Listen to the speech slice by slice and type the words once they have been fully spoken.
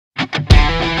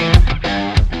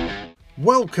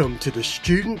Welcome to the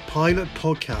Student Pilot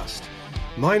Podcast.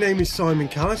 My name is Simon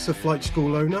Callis, a flight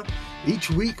school owner. Each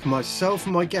week, myself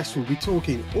and my guests will be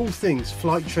talking all things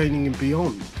flight training and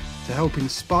beyond to help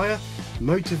inspire,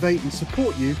 motivate and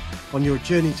support you on your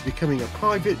journey to becoming a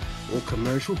private or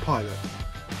commercial pilot.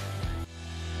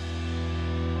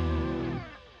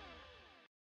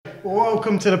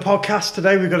 Welcome to the podcast.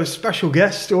 Today we've got a special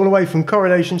guest all the way from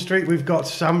Coronation Street. We've got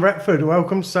Sam Retford.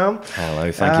 Welcome, Sam.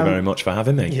 Hello, thank you very much for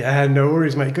having me. Yeah, no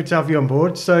worries, mate. Good to have you on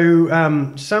board. So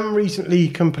Sam recently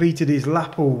completed his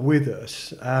LAPL with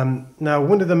us. Now,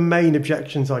 one of the main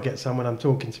objections I get, Sam, when I'm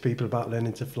talking to people about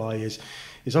learning to fly is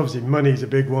obviously money is a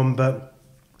big one, but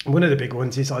one of the big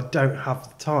ones is I don't have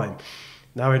the time.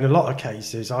 Now, in a lot of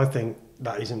cases, I think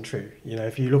that isn't true. You know,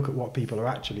 if you look at what people are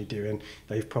actually doing,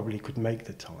 they probably could make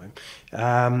the time.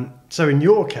 So in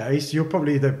your case, you're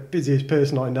probably the busiest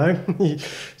person I know.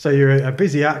 So you're a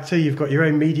busy actor, you've got your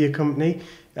own media company,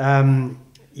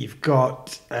 you've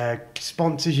got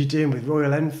sponsors you're doing with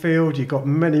Royal Enfield, you've got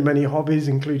many hobbies,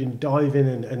 including diving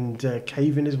and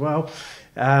caving as well.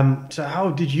 So how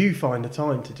did you find the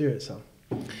time to do it, Sam?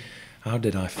 How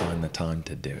did I find the time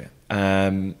to do it?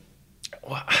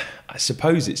 Well, I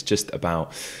suppose it's just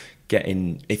about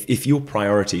getting, if your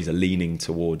priorities are leaning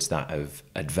towards that of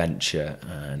adventure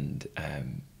and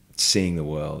seeing the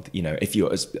world, you know, if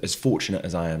you're as fortunate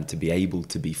as I am to be able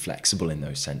to be flexible in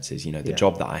those senses, you know, the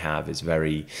job that I have is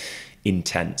very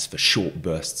intense for short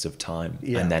bursts of time.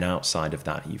 And then outside of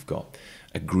that, you've got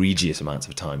egregious amounts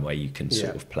of time where you can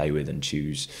sort of play with and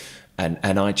choose.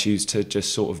 And I choose to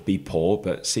just sort of be poor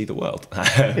but see the world.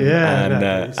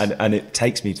 And it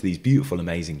takes me to these beautiful,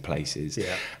 amazing places.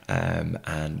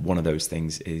 And one of those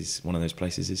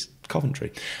places is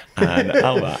Coventry. And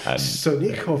Almat.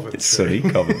 Sunny Coventry. It's sunny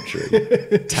Coventry.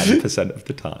 10% of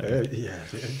the time.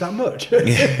 That much.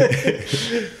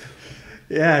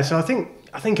 So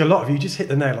I think a lot of you just hit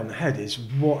the nail on the head is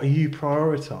what are you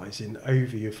prioritising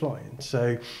over your flying?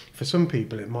 So for some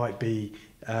people it might be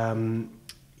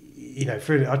you know, I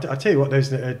tell you what,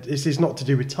 this is not to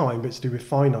do with time, but it's to do with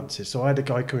finances. So I had a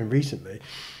guy come in recently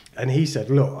and he said,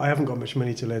 look, I haven't got much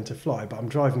money to learn to fly, but I'm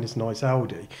driving this nice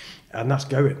Audi and that's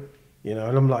going, you know.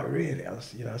 And I'm like, really?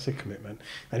 That's a commitment.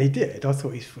 And he did. I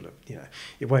thought he's full of, you know,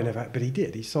 it won't have, but he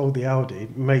did. He sold the Audi,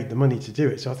 made the money to do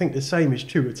it. So I think the same is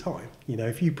true with time. You know,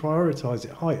 if you prioritise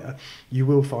it higher, you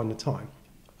will find the time.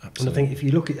 Absolutely. And I think if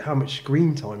you look at how much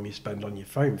screen time you spend on your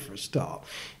phone for a start,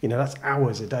 you know, that's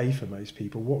hours a day for most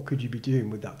people. What could you be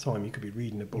doing with that time? You could be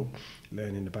reading a book,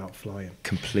 learning about flying.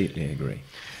 Completely agree.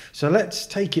 So let's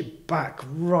take it back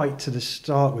right to the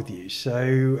start with you.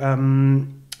 So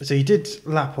so you did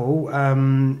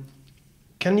LAPL.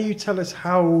 Can you tell us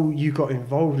how you got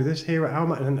involved with this here at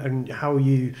Almat and how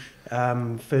you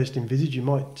first envisaged you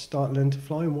might start learning to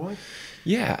fly and why?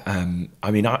 Yeah,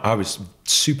 I mean, I was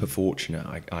super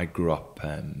fortunate. I grew up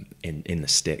in the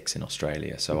sticks in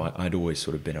Australia, so I'd always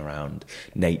sort of been around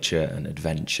nature and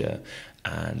adventure,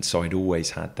 and so I'd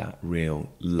always had that real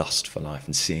lust for life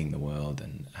and seeing the world,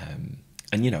 and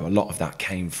you know, a lot of that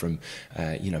came from,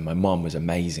 you know, my mom was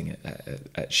amazing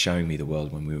at showing me the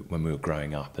world when we were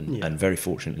growing up, and very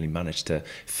fortunately managed to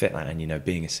fit that in, you know,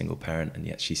 being a single parent, and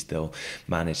yet she still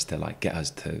managed to like get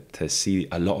us to see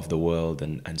a lot of the world,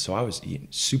 and so I was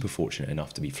super fortunate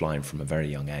enough to be flying from a very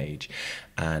young age,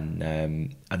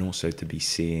 and also to be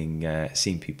seeing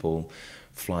people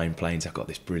flying planes. I've got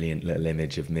this brilliant little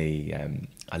image of me,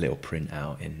 a little print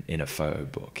out in a photo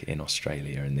book in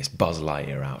Australia in this Buzz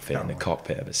Lightyear outfit in the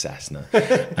cockpit of a Cessna,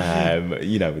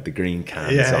 you know, with the green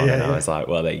cans on. And I was like,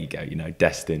 well, there you go, you know,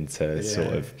 destined to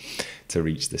sort of to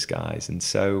reach the skies. And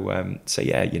so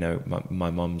yeah, you know,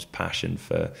 my mom's passion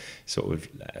for sort of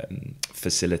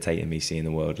facilitating me seeing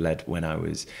the world led when I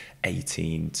was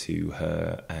 18 to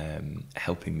her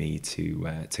helping me to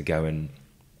go and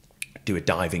do a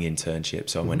diving internship.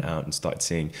 So I went out and started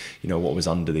seeing, you know, what was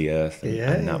under the earth,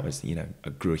 and that was, you know, I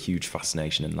grew a huge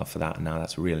fascination and love for that, and now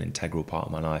that's a real integral part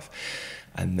of my life.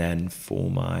 And then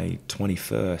for my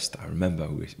 21st, I remember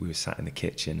we were sat in the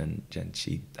kitchen and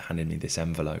she handed me this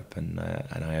envelope, and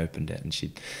I opened it, and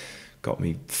she got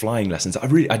me flying lessons. I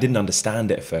didn't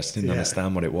understand it at first. I didn't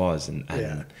understand what it was, and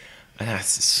I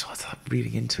started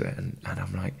reading into it, and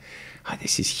I'm like, oh,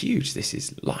 this is huge, this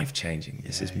is life-changing,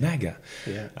 this is mega.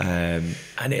 And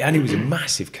it was a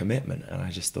massive commitment, and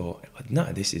I just thought,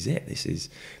 no, this is it, this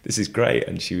is great.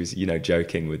 And she was, you know,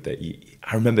 joking with that.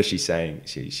 I remember she saying,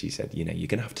 she said, you know, you're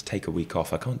gonna have to take a week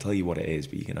off. I can't tell you what it is,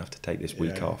 but you're gonna have to take this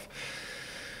week off.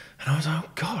 And I was like, oh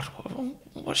God,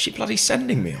 what's she bloody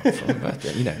sending me off for?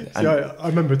 You know. See, I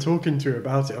remember talking to her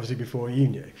about it, obviously before you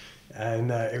knew.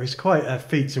 And it was quite a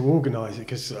feat to organise it,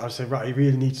 because I said, right, you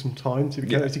really need some time to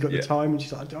get it. You got the time, and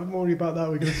she's like, don't worry about that.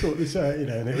 We're going to sort this out, you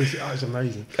know. And it was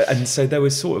amazing. And so there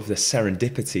was sort of the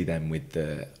serendipity then with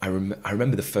the. I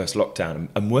remember the first lockdown.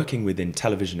 And working within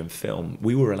television and film,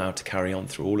 we were allowed to carry on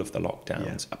through all of the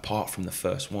lockdowns apart from the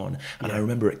first one. And I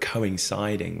remember it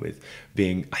coinciding with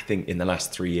being, I think, in the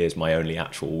last 3 years, my only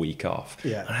actual week off.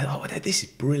 Yeah. And I thought, oh, this is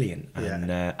brilliant. And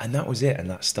that was it. And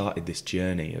that started this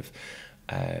journey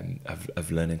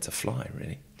of learning to fly,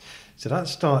 really. So that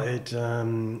started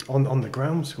on the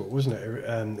ground school, wasn't it,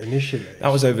 initially?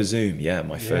 That was over Zoom, yeah.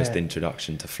 My first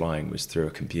introduction to flying was through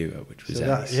a computer, which was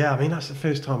ace. Yeah, I mean, that's the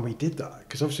first time we did that,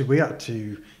 because obviously we had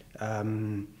to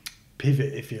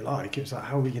pivot, if you like. It was like,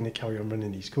 how are we going to carry on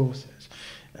running these courses?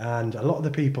 And a lot of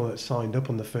the people that signed up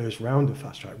on the first round of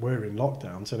Fast Track were in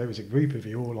lockdown, so there was a group of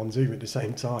you all on Zoom at the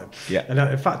same time. Yeah. And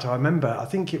in fact, I remember, I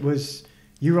think it was...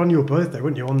 You were on your birthday,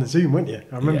 weren't you, on the Zoom, weren't you?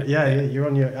 I remember, you were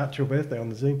on your actual birthday on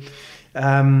the Zoom.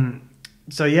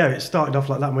 So yeah, it started off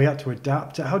like that, and we had to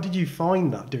adapt. How did you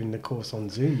find that, doing the course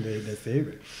on Zoom, the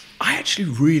theory? I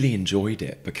actually really enjoyed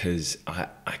it, because I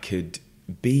could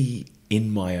be in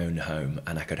my own home,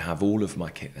 and I could have all of my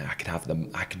kit there.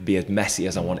 I could be as messy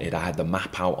as I wanted. I had the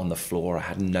map out on the floor. I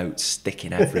had notes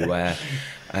sticking everywhere.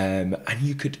 And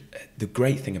the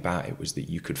great thing about it was that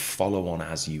you could follow on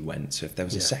as you went. So if there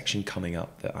was a section coming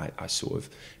up that I sort of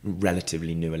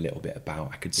relatively knew a little bit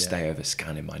about, I could stay over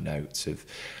scanning my notes of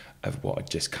what had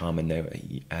just come, and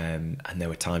there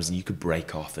were times and you could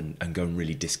break off and go and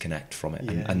really disconnect from it.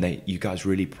 And you guys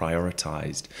really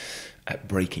prioritized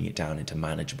breaking it down into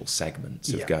manageable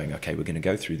segments of going, okay, we're going to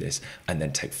go through this and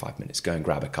then take 5 minutes, go and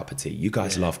grab a cup of tea. You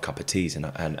guys love cup of teas, and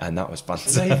that was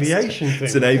fantastic. It's an aviation thing.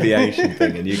 It's an aviation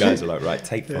thing, and you guys were like, right,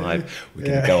 take 5, we're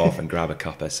going to go off and grab a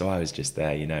cuppa. So I was just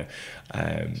there, you know.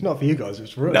 It's not for you guys,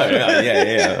 it's for us. No,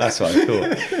 that's what I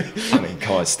thought. I mean,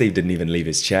 come on, Steve didn't even leave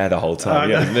his chair the whole time.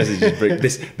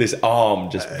 This arm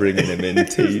just bringing him in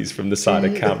teas from the side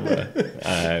of camera.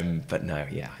 But no,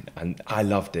 and I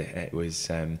loved it. It was,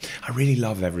 I really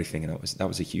love everything, and that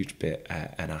was a huge bit,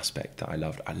 an aspect that I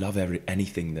loved. I love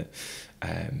anything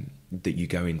that you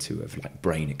go into of like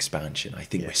brain expansion. I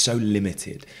think we're so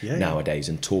limited nowadays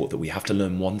and taught that we have to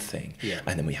learn one thing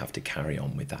and then we have to carry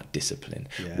on with that discipline.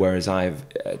 Whereas I've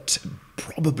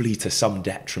probably to some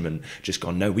detriment just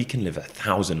gone, no, we can live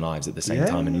 1,000 lives at the same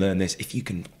time and learn this. If you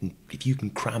can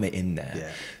cram it in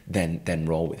there, then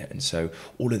roll with it. And so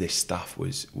all of this stuff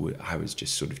I was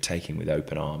just sort of taking with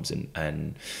open arms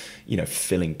and you know,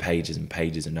 filling pages and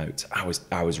pages of notes. I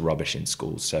was rubbish in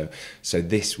school, so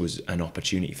this was an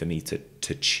opportunity for me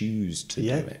to choose to do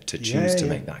it, to choose to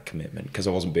make that commitment, because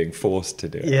I wasn't being forced to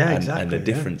do it. And the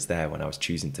difference there when I was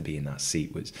choosing to be in that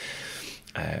seat was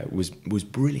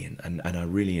brilliant, and I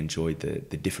really enjoyed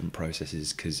the different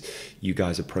processes, because you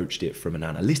guys approached it from an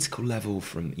analytical level,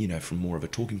 from more of a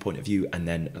talking point of view, and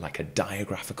then like a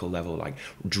diagraphical level, like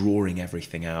drawing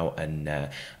everything out, and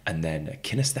then a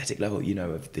kinesthetic level, you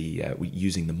know, of the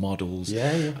using the models.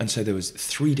 And so there was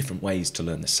 3 different ways to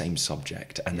learn the same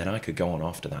subject, and then I could go on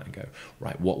after that and go,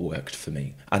 right, what worked for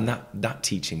me? And that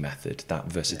teaching method, that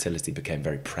versatility became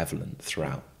very prevalent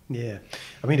throughout. Yeah,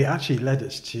 I mean, it actually led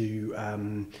us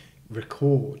to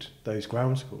record those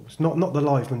ground schools. Not the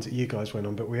live ones that you guys went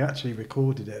on, but we actually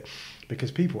recorded it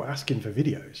because people were asking for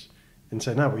videos, and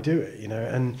so now we do it. You know,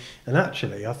 and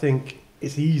actually, I think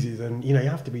it's easier than, you know, you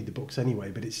have to read the books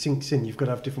anyway, but it sinks in. You've got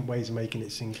to have different ways of making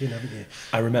it sink in, haven't you?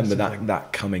 I remember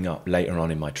that coming up later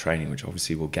on in my training, which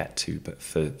obviously we'll get to, but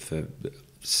for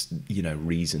you know,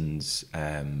 reasons,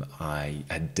 I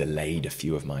had delayed a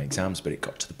few of my exams, but it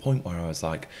got to the point where I was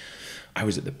like, I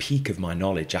was at the peak of my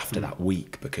knowledge after that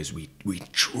week, because we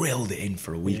drilled it in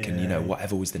for a week, and you know,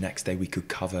 whatever was the next day we could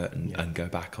cover and go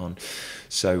back on.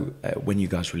 So when you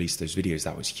guys released those videos,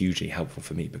 that was hugely helpful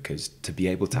for me, because to be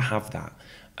able to have that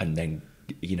and then,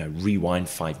 you know, rewind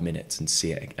 5 minutes and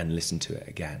see it and listen to it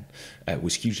again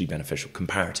was hugely beneficial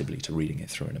comparatively to reading it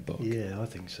through in a book. Yeah, I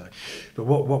think so. But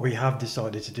what we have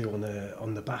decided to do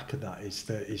on the back of that is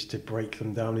to break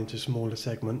them down into smaller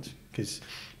segments, because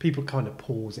people kind of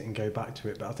pause it and go back to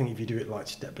it. But I think if you do it like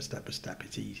step by step by step,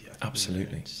 it's easier.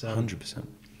 Absolutely, 100%.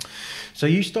 So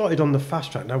you started on the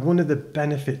fast track. Now, one of the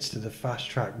benefits to the fast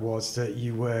track was that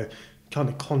you were kind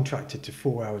of contracted to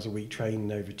 4 hours a week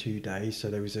training over 2 days, so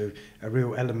there was a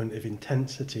real element of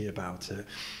intensity about it.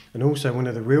 And also, one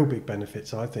of the real big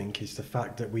benefits, I think, is the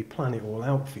fact that we plan it all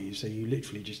out for you, so you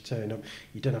literally just turn up.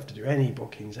 You don't have to do any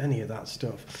bookings, any of that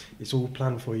stuff. It's all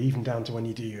planned for you, even down to when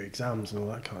you do your exams and all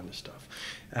that kind of stuff.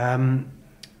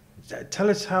 Tell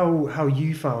us how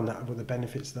you found that, what the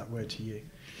benefits of that were to you.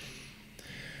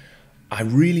 I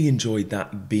really enjoyed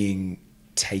that being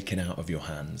taken out of your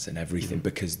hands and everything,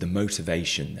 because the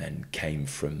motivation then came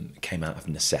out of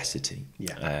necessity,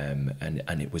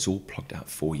 and it was all plugged out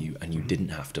for you, and you didn't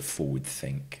have to forward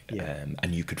think,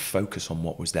 and you could focus on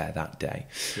what was there that day.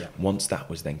 Once that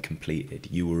was then completed,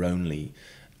 you were only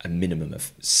a minimum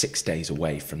of 6 days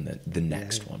away from the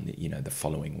next one, you know, the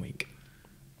following week.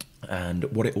 And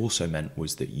what it also meant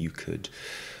was that you could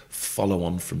follow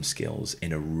on from skills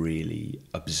in a really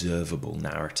observable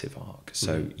narrative arc.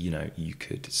 So, you know, you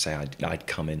could say I'd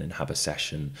come in and have a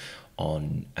session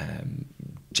on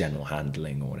general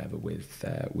handling or whatever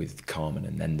with Carmen,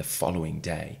 and then the following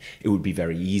day it would be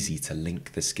very easy to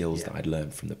link the skills that I'd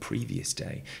learned from the previous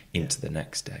day into the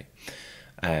next day.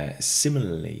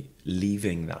 Similarly,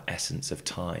 leaving that essence of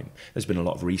time. There's been a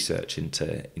lot of research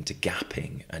into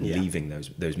gapping and leaving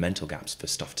those mental gaps for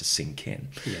stuff to sink in,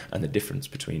 and the difference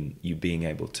between you being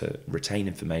able to retain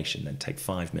information, then take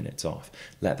 5 minutes off,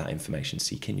 let that information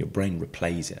sink in. Your brain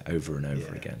replays it over and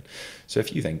over again. So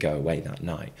if you then go away that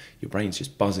night, your brain's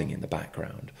just buzzing in the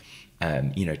background.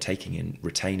 You know,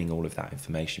 retaining all of that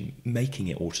information, making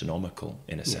it autonomical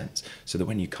in a sense, so that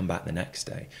when you come back the next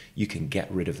day, you can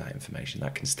get rid of that information.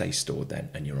 That can stay stored then,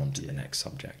 and you're on to the next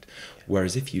subject.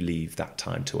 Whereas if you leave that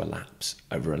time to elapse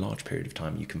over a large period of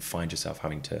time, you can find yourself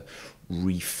having to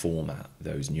reformat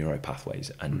those neuro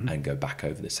pathways and go back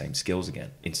over the same skills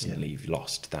again. Instantly, you've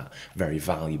lost that very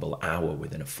valuable hour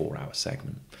within a 4-hour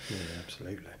segment. Yeah,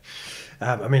 absolutely.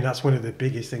 I mean, that's one of the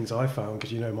biggest things I found,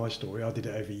 because you know my story. I did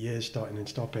it over years, starting and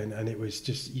stopping, and it was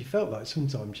just, you felt like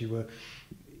sometimes you were,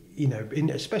 you know,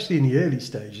 especially in the early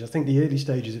stages. I think the early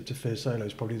stages up to first solo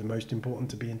is probably the most important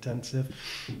to be intensive.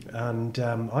 And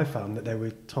I found that there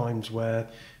were times where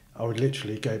I would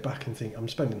literally go back and think, I'm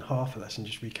spending half a lesson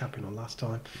just recapping on last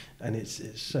time, and it's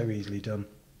so easily done.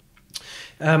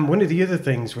 One of the other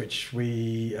things which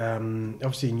we,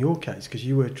 obviously in your case, because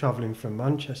you were travelling from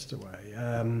Manchester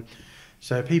way,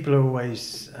 so people are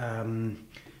always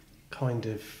kind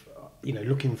of, you know,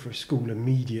 looking for a school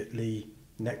immediately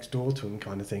next door to them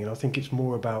kind of thing. And I think it's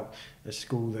more about a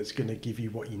school that's going to give you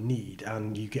what you need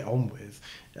and you get on with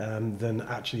than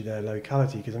actually their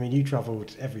locality. Because, I mean, you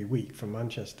travelled every week from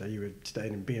Manchester. You were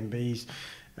staying in B&Bs.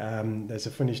 There's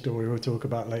a funny story we'll talk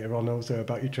about later on also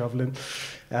about you travelling.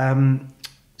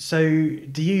 So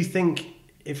do you think,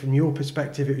 from your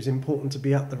perspective, it was important to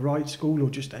be at the right school or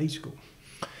just a school?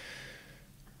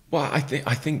 Well, I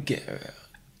think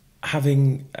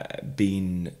having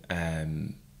been,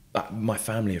 my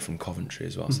family are from Coventry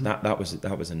as well, so that was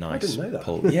a nice I didn't know that.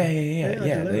 pull. Yeah.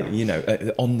 You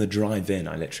know, on the drive in,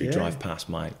 I literally drive past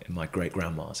my great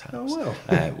grandma's house,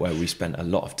 where we spent a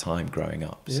lot of time growing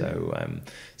up. So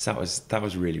that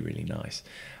was really, really nice.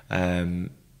 I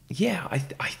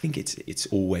think it's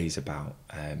always about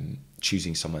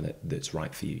choosing someone that's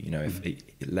right for you. You know, if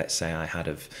let's say I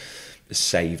had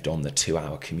saved on the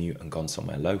 2-hour commute and gone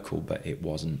somewhere local, but it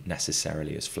wasn't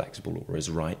necessarily as flexible or as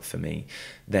right for me,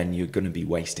 then you're going to be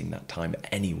wasting that time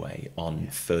anyway on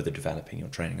further developing your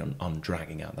training, on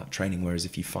dragging out that training. Whereas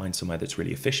if you find somewhere that's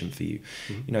really efficient for you,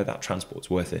 you know, that transport's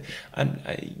worth it. And,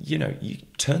 you know, you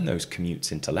turn those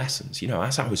commutes into lessons. You know,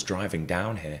 as I was driving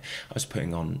down here, I was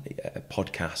putting on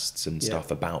podcasts and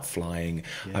stuff about flying.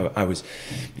 I was,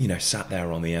 you know, sat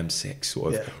there on the M6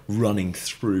 sort of running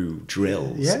through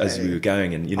drills as we were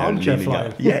going, and, you know, leaning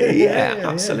up.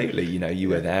 Absolutely. You know, you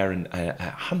were there, and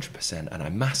 100%, and I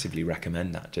massively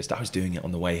recommend that. Just, I was doing it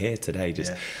on the way here today,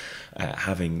 just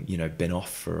having, you know, been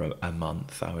off for a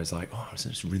month. I was like, oh, I was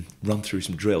just run through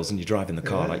some drills, and you drive in the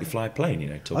car like you fly a plane, you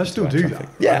know. I still do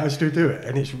that. I still do it,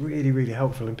 and it's really, really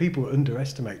helpful, and people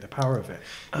underestimate the power of it.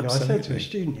 You know, I said to a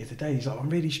student the other day, he's like,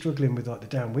 I'm really struggling with like the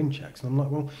downwind checks, and I'm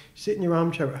like, well, sit in your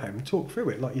armchair at home and talk through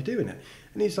it like you're doing it.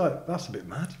 And he's like, that's a bit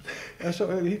mad. I was like,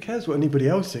 well, who cares what anybody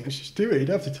else thinks? Just do it. You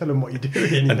don't have to tell them what you're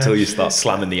doing. Until you start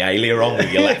slamming the alier on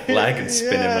with your left leg and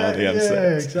spinning around the M6.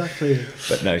 Yeah, exactly.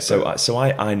 But no, so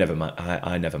I never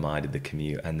minded the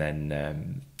commute. And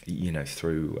then, you know,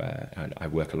 through, I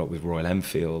work a lot with Royal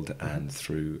Enfield, and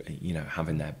through, you know,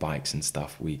 having their bikes and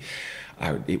stuff,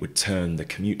 it would turn the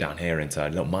commute down here into a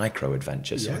little micro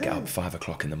adventure. So I'd get up at 5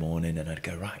 o'clock in the morning, and I'd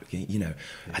go, right, you know,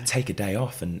 I'd take a day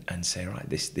off and say, right,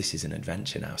 this is an adventure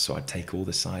now. So I'd take all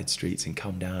the side streets and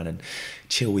come down and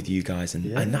chill with you guys.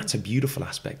 And that's a beautiful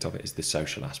aspect of it, is the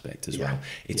social aspect as well.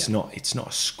 It's not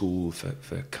a school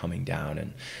for coming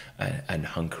down and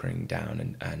hunkering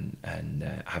down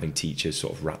and having teachers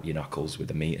sort of wrap your knuckles with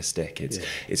a meter stick.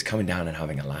 It's coming down and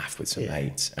having a laugh with some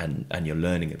mates, and you're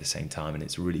learning at the same time, and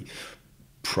it's really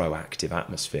proactive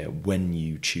atmosphere when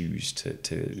you choose to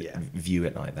view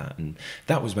it like that. And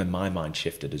that was when my mind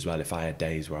shifted as well. If I had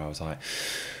days where I was like,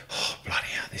 oh bloody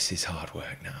hell, this is hard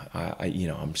work now,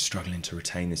 I'm struggling to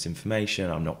retain this information,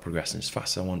 I'm not progressing as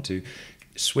fast as I want to,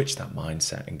 switch that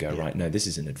mindset and go, right, no, this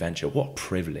is an adventure. What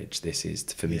privilege this is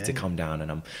for me to come down and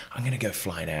I'm going to go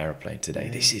fly an aeroplane today.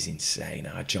 This is insane.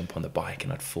 And I'd jump on the bike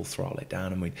and I'd full throttle it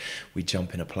down, and we'd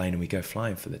jump in a plane and we go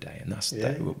flying for the day. And that's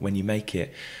when you make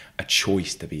it a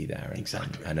choice to be there,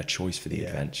 and a choice for the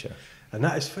adventure. And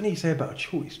that is funny you say about a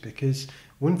choice, because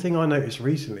one thing I noticed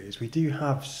recently is we do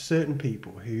have certain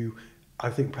people who, I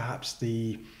think perhaps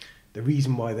the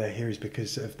reason why they're here is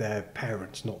because of their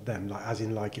parents, not them. Like, as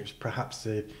in, like, it was perhaps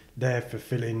they're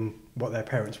fulfilling what their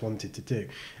parents wanted to do,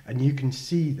 and you can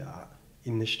see that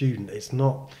in the student. It's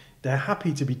not, they're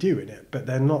happy to be doing it, but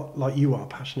they're not like you are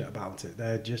passionate about it.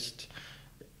 They're just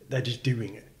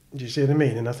doing it. Do you see what I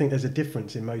mean? And I think there's a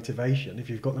difference in motivation. If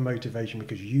you've got the motivation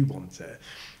because you want it,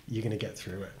 you're going to get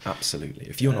through it. Absolutely.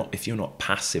 If you're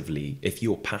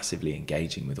passively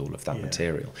engaging with all of that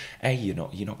material, you're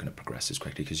not going to progress as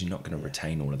quickly, because you're not going to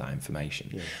retain all of that information.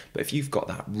 Yeah. But if you've got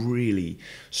that really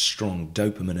strong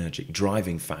dopaminergic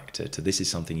driving factor to this is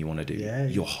something you want to do,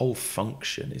 your whole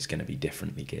function is going to be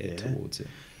differently geared towards it.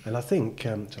 And I think,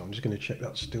 so I'm just going to check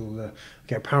that's still,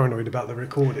 get paranoid about the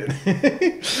recording.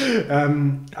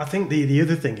 I think the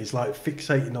other thing is like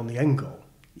fixating on the end goal.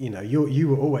 You know, you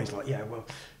were always like, well,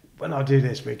 when I do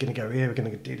this, we're going to go here, we're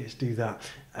going to do this, do that.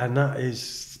 And that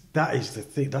is the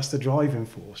thing, that's the driving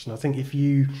force. And I think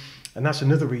and that's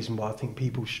another reason why I think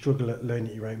people struggle at learning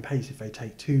at your own pace if they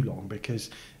take too long,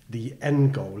 because the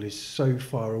end goal is so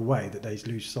far away that they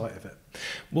lose sight of it.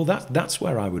 Well, that's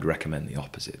where I would recommend the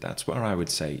opposite. That's where I would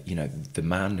say, the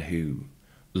man who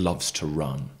loves to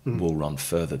run will run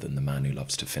further than the man who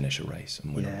loves to finish a race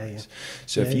and win a race.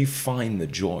 So if you find the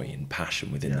joy and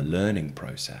passion within the learning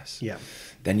process,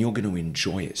 then you're going to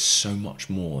enjoy it so much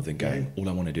more than going, all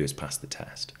I want to do is pass the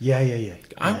test.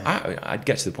 I'd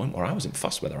get to the point where I wasn't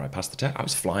fussed whether I passed the test. I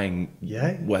was flying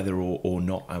whether or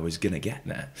not I was going to get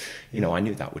there. I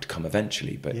knew that would come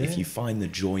eventually. But if you find the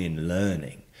joy in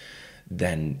learning,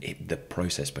 then the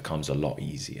process becomes a lot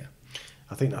easier.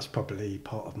 I think that's probably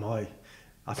part of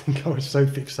I think I was so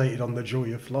fixated on the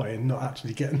joy of flying, not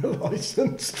actually getting a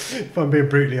license. If I'm being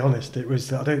brutally honest,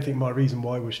 I don't think my reason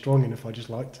why was strong enough. I just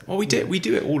liked it. Well, we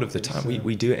do it all of the time.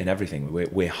 We do it in everything.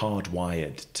 We're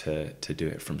hardwired to do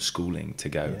it from schooling, to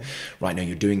go, right, now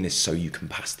you're doing this so you can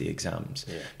pass the exams.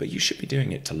 But you should be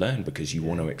doing it to learn, because you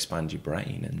want to expand your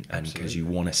brain and because you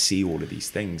want to see all of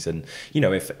these things. And,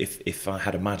 if I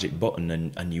had a magic button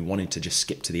and you wanted to just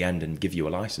skip to the end and give you a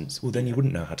license, well, then you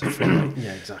wouldn't know how to fly.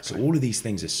 Exactly. So all of these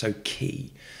things are so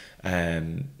key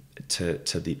to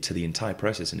the entire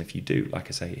process. And if you do, like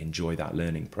I say, enjoy that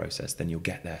learning process, then you'll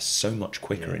get there so much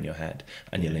quicker in your head,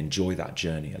 and you'll enjoy that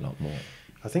journey a lot more.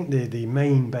 I think the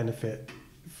main benefit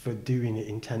for doing it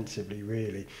intensively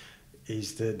really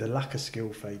is the lack of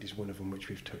skill fade is one of them, which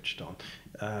we've touched on.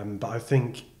 But I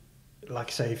think, like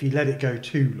I say, if you let it go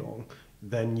too long,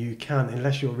 then you can,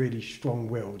 unless you're really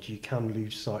strong-willed, you can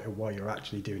lose sight of why you're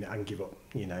actually doing it and give up,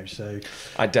 so...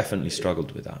 I definitely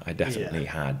struggled with that. I definitely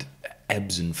had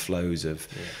ebbs and flows of...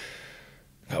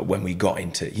 when we got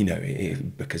into,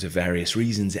 because of various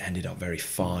reasons, it ended up very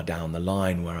far down the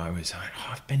line where I was like,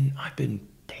 I've been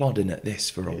plodding at this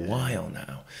for a while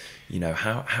now.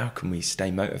 How can we stay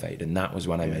motivated? And that was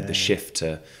when I made the shift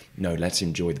to, no, let's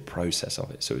enjoy the process of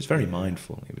it. So it was very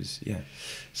mindful. It was,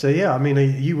 So, I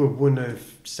mean, you were one of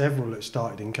several that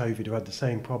started in COVID who had the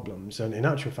same problems. And in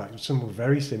actual fact, some were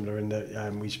very similar in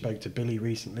that we spoke to Billy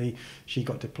recently. She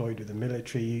got deployed with the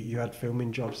military. You had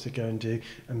filming jobs to go and do.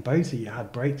 And both of you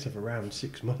had breaks of around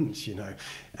 6 months,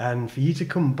 And for you to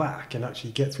come back and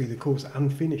actually get through the course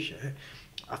and finish it,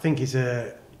 I think is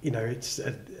it's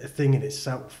a thing in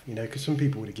itself, because some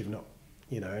people would have given up,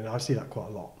 and I see that quite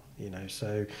a lot,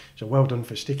 so well done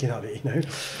for sticking at it,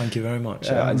 Thank you very much.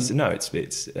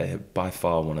 It's by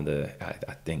far one of the,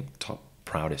 I think, top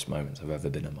proudest moments I've ever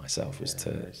been in myself, was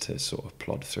to sort of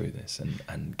plod through this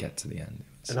and get to the end.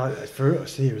 For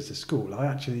us here as a school, I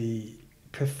actually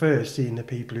prefer seeing the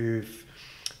people who've,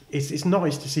 it's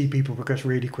nice to see people progress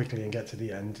really quickly and get to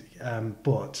the end,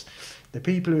 but the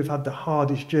people who have had the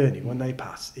hardest journey, when they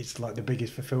pass, it's like the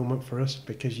biggest fulfillment for us,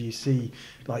 because you see,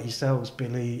 like yourselves,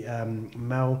 Billy,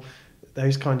 Mel,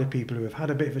 those kind of people who have had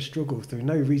a bit of a struggle through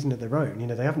no reason of their own.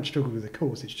 They haven't struggled with the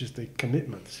course, it's just the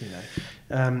commitments,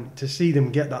 to see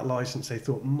them get that license they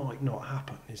thought might not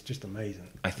happen, it's just amazing.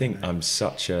 I think I'm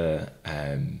such a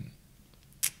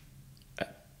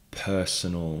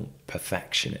personal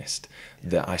perfectionist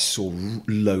that I saw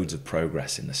loads of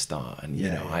progress in the start, and you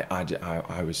know,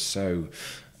 I was so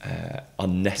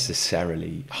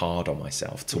unnecessarily hard on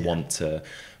myself to want to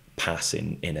pass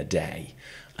in a day.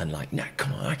 And like, no,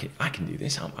 come on, I can do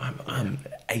this. I'm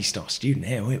A-star student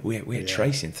here. We're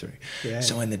tracing through.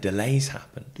 So when the delays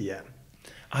happened,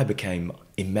 I became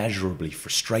immeasurably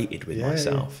frustrated with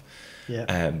myself.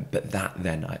 But that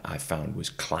then I found was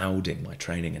clouding my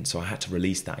training, and so I had to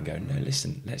release that and go, no,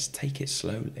 listen, let's take it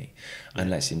slowly, and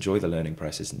let's enjoy the learning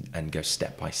process and go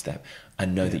step by step,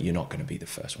 and know that you're not going to be the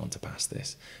first one to pass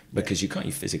this, because you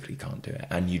physically can't do it,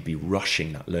 and you'd be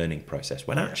rushing that learning process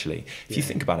when actually, if you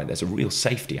think about it, there's a real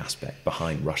safety aspect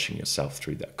behind rushing yourself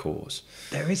through that course.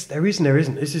 There is and there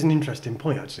isn't. This is an interesting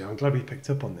point, actually. I'm glad we picked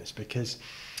up on this, because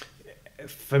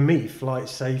for me, flight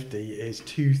safety is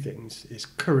two things. It's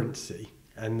currency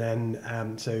and then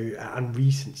and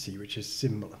recency, which is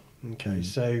similar. Okay,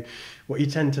 so what you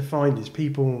tend to find is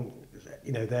people,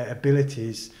 you know, their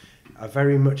abilities are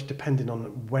very much dependent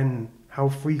on how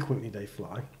frequently they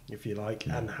fly, if you like,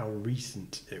 and how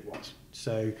recent it was.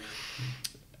 So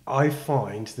I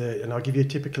find that, and I'll give you a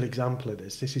typical example of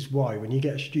this. This is why when you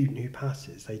get a student who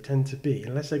passes, they tend to be,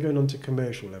 unless they're going on to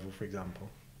commercial level, for example,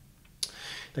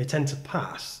 they tend to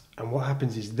pass, and what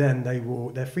happens is then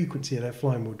their frequency of their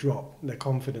flying will drop, their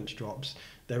confidence drops,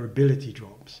 their ability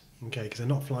drops, okay, because they're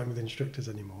not flying with instructors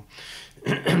anymore.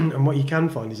 And what you can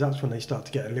find is that's when they start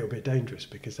to get a little bit dangerous,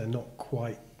 because they're not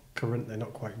quite current, they're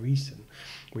not quite recent,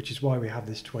 which is why we have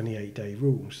this 28-day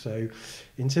rule. So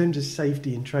in terms of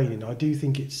safety and training, I do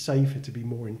think it's safer to be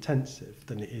more intensive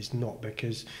than it is not,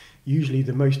 because usually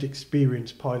the most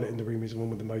experienced pilot in the room is the one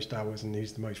with the most hours and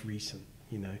who's the most recent.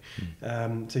 You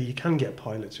know, so you can get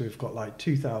pilots who have got like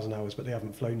 2,000 hours, but they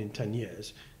haven't flown in 10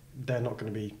 years. They're not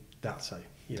going to be that safe.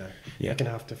 You know, you're going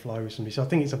to have to fly with somebody. So I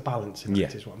think it's a balance in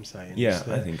that, is what I'm saying. Yeah,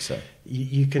 I think so.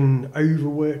 You can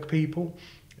overwork people,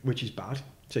 which is bad.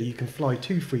 So you can fly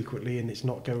too frequently and it's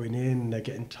not going in, they're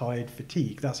getting tired,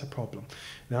 fatigue. That's a problem.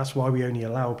 And that's why we only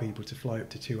allow people to fly up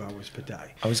to 2 hours per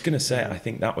day. I was going to say, I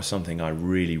think that was something I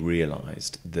really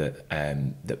realised that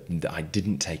that I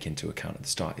didn't take into account at the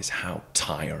start, is how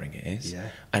tiring it is,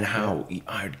 and how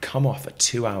I'd come off a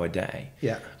 2 hour day,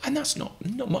 and that's not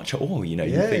much at all. You know,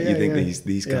 you think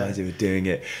these guys who are doing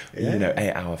it, you know,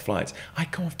 8 hour flights.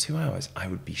 I'd come off 2 hours, I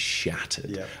would be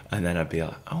shattered, and then I'd be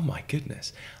like, oh my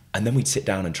goodness. And then we'd sit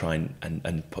down and try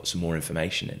and put some more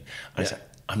information in. And I said,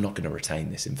 I'm not going to retain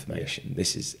this information.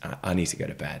 This is, I need to go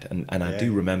to bed. And I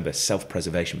do remember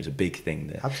self-preservation was a big thing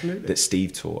that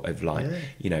Steve taught, of like,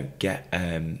 you know, get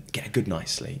a good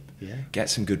night's sleep, get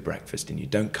some good breakfast in you.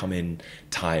 Don't come in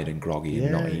tired and groggy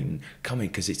and not eating. Come in,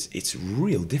 because it's a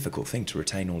real difficult thing to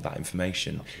retain all that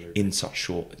information in such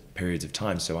short periods of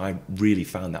time. So I really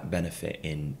found that benefit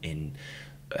in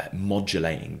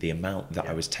modulating the amount that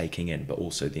I was taking in, but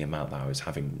also the amount that I was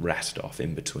having rest off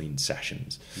in between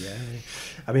sessions.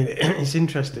 I mean, it's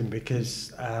interesting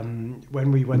because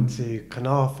when we went to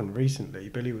Carnarvon recently,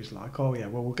 Billy was like, oh yeah,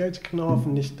 well, we'll go to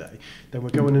Carnarvon this day, then we're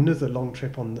going another long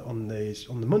trip on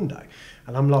the Monday.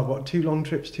 And I'm like, what, 2 long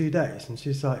trips, 2 days? And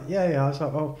she's like, yeah. I was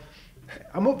like, well,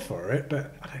 I'm up for it,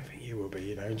 but I don't think you will be,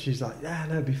 you know. And she's like, yeah,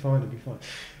 no, it'll be fine.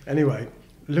 Anyway,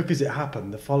 look, as it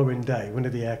happened, the following day, one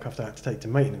of the aircraft I had to take to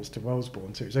maintenance to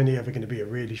Wellesbourne, so it was only ever going to be a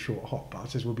really short hop, but I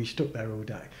says, we'll be stuck there all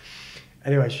day.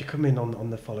 Anyway, she come in on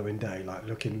the following day, like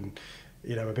looking,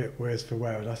 you know, a bit worse for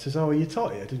wear, and I says, oh, are you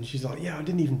tired? And she's like, yeah, I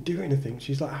didn't even do anything.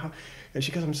 She's like, how? And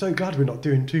she goes, I'm so glad we're not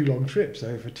doing 2 long trips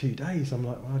over 2 days. I'm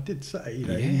like, well, I did say, you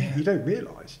know, you don't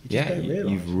realise.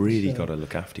 You've really got to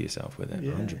look after yourself with it,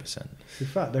 100%. In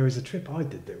fact, there was a trip I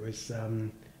did that was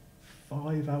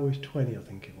 5 hours 20, I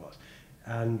think it was.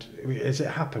 And as it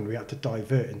happened, we had to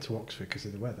divert into Oxford because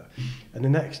of the weather. And the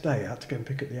next day, I had to go and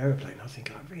pick up the aeroplane. I was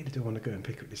thinking, I really do want to go and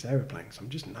pick up this aeroplane because I'm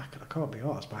just knackered. I can't be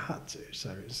arsed, but I had to.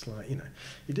 So it's like, you know,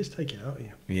 you just take it out of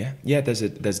you. Yeah.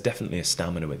 There's definitely a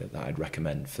stamina with it that I'd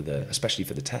recommend especially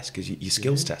for the test, because your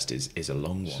skills test is a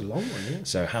long one. It's a long one, yeah.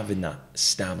 So having that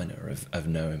stamina of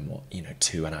knowing what, you know,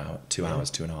 2 hours,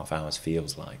 2.5 hours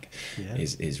feels like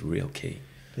is real key.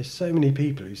 There's so many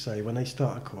people who say when they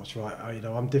start a course, right, you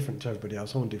know, I'm different to everybody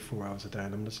else. I want to do 4 hours a day,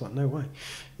 and I'm just like, no way.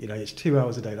 You know, it's 2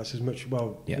 hours a day. That's as much.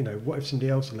 Well, you know, what if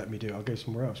somebody else will let me do it? I'll go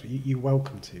somewhere else. You're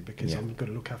welcome to, because I'm going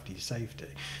to look after your safety,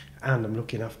 and I'm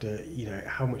looking after, you know,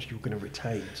 how much you're going to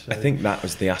retain. So, I think that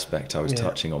was the aspect I was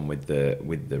touching on with the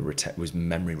was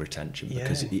memory retention,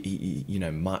 because you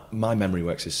know, my memory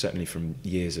works is certainly from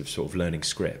years of sort of learning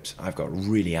scripts. I've got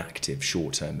really active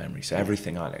short-term memory, so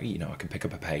everything I can pick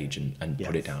up a page and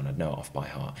put it down. I'd know it off by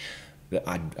heart.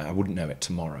 I wouldn't know it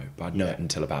tomorrow, but I'd know it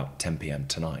until about 10 p.m.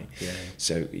 tonight. Yeah.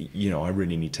 So, you know, I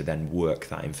really need to then work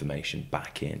that information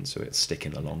back in so it's stick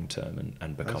in the long term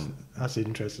and become... That's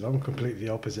interesting. I'm completely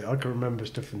opposite. I can remember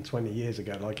stuff from 20 years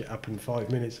ago, like it happened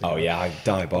 5 minutes ago. Oh, yeah, I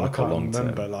diabolical long term. I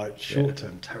can't remember, like, short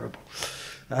term, terrible.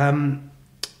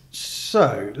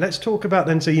 So, let's talk about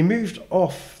then, so you moved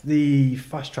off the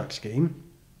fast track scheme.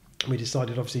 We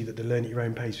decided obviously that the learn at your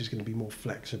own pace was going to be more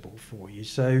flexible for you.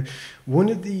 So one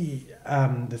of the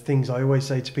things I always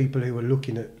say to people who are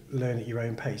looking at learn at your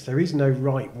own pace, there is no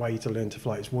right way to learn to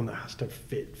fly. It's one that has to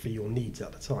fit for your needs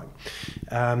at the time.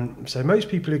 So most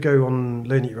people who go on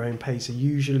learn at your own pace are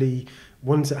usually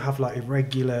ones that have like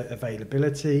irregular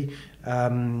availability.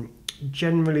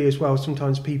 Generally as well,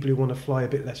 sometimes people who want to fly a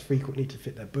bit less frequently to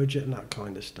fit their budget and that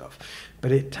kind of stuff,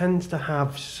 but it tends to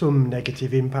have some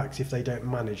negative impacts if they don't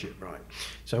manage it right.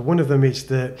 So one of them is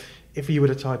that if you were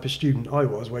the type of student I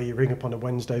was, where you ring up on a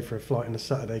Wednesday for a flight on a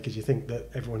Saturday because you think that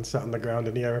everyone's sat on the ground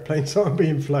and the aeroplanes aren't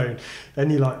being flown, then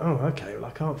you're like, oh, okay, well, I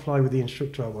can't fly with the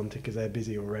instructor I wanted because they're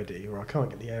busy already, or I can't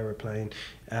get the aeroplane.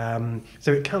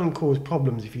 So it can cause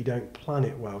problems if you don't plan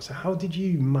it well. So how did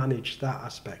you manage that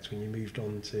aspect when you moved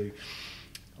onto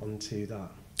that?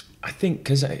 I think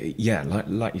because,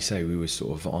 like you say, we were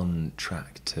sort of on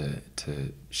track to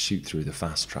shoot through the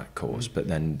fast track course, but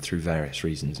then through various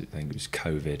reasons, I think it was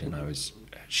COVID and I was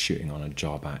shooting on a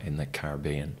job out in the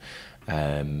Caribbean.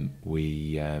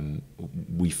 We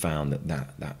found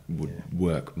that would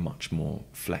work much more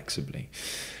flexibly.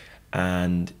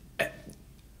 And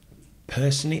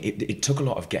personally, it took a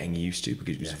lot of getting used to,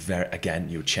 because it was again,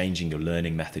 you were changing your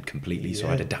learning method completely. So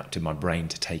I'd adapted my brain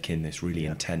to take in this really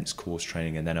intense course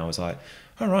training. And then I was like,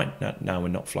 all right, now we're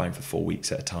not flying for 4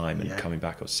 weeks at a time and coming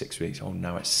back, or 6 weeks. Oh,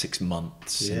 now it's 6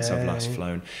 months since I've last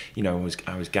flown. You know,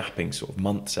 I was gapping sort of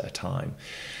months at a time.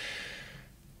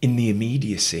 In the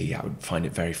immediacy, I would find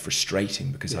it very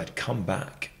frustrating because I'd come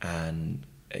back and,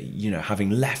 you know, having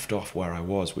left off where I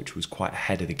was, which was quite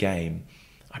ahead of the game,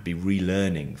 I'd be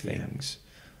relearning things.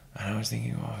 And I was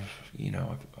thinking, oh, you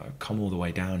know, I've come all the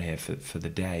way down here for the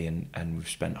day, and we've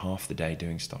spent half the day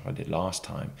doing stuff I did last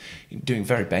time, doing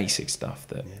very basic stuff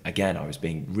that, again, I was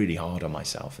being really hard on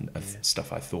myself, and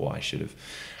stuff I thought I should have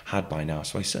had by now.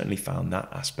 So I certainly found that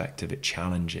aspect of it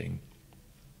challenging.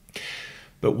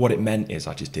 But what it meant is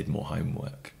I just did more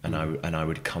homework, and I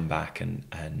would come back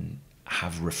and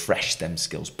have refreshed them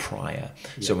skills prior.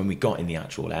 So when we got in the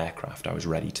actual aircraft, I was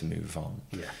ready to move on.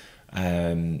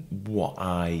 What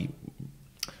I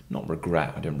not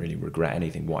regret, I don't really regret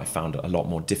anything. What I found a lot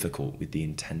more difficult with the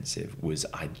intensive was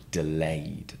I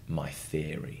delayed my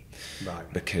theory,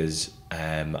 because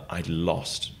I'd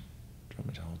lost. Do you want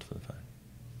me to hold for the phone?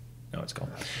 No, it's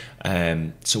gone.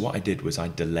 So what I did was I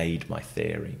delayed my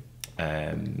theory.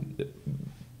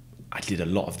 I did a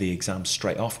lot of the exams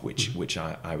straight off, which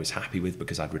I was happy with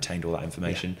because I'd retained all that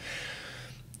information.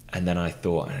 And then I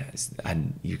thought,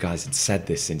 and you guys had said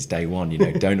this since day one, you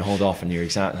know, don't hold off on your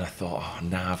exam. And I thought, oh,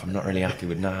 NAV, I'm not really happy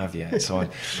with NAV yet. So I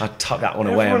tucked that one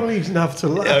away. Everyone leaves NAV to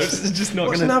last. It's just not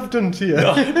What's NAV done to you?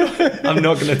 No, I'm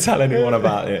not going to tell anyone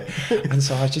about it. And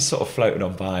so I just sort of floated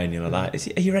on by, and you're like,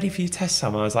 are you ready for your test,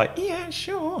 Sam? I was like, yeah,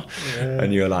 sure.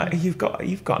 And you're like, you've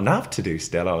got NAV to do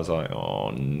still. I was like,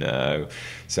 oh no.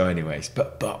 So anyways,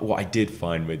 but what I did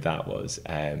find with that was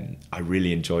I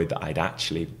really enjoyed that I'd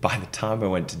actually, by the time I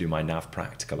went to do my NAV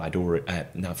practical, I'd already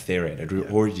NAV theory, I'd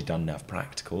already done NAV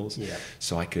practicals,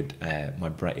 so I could my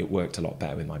brain, it worked a lot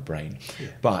better with my brain,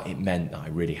 but it meant that I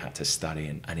really had to study,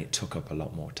 and it took up a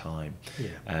lot more time.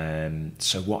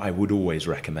 So what I would always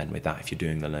recommend with that, if you're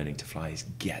doing the learning to fly, is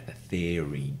get the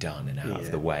theory done and out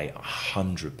of the way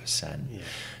 100%.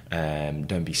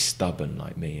 Don't be stubborn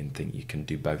like me and think you can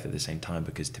do both at the same time,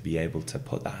 because to be able to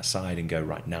put that aside and go,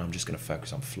 right, now I'm just going to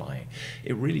focus on flying,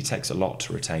 it really takes a lot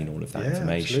to retain all of that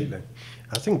information. Absolutely.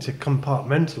 I think to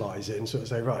compartmentalise it and sort of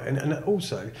say, right, and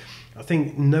also I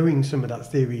think knowing some of that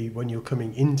theory when you're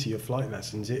coming into your flight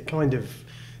lessons, it kind of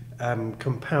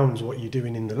compounds what you're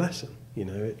doing in the lesson. You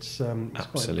know, it's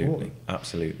absolutely.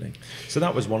 So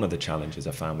that was one of the challenges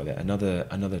I found with it.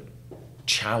 Another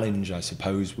challenge, I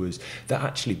suppose, was that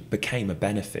actually became a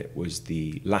benefit, was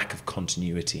the lack of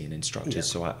continuity in instructors.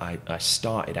 So I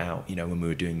started out, you know, when we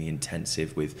were doing the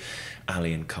intensive with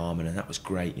Ali and Carmen, and that was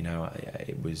great. You know,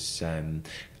 it was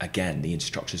again, the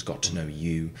instructors got to know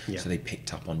you, so they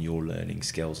picked up on your learning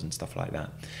skills and stuff like that.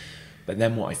 But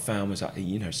then what I found was I,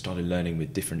 you know, started learning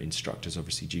with different instructors,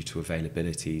 obviously due to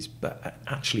availabilities, but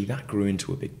actually that grew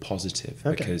into a big positive,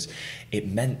 because it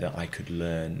meant that I could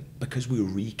learn, because we were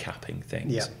recapping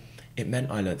things. it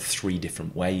meant I learnt 3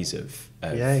 different ways of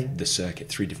the circuit,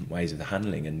 3 different ways of the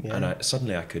handling, and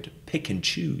suddenly I could pick and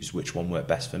choose which one worked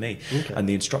best for me. Okay. And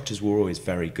the instructors were always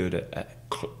very good at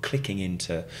clicking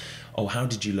into, oh, how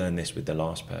did you learn this with the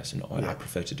last person? Oh, I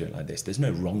prefer to do it like this. There's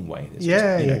no wrong way. There's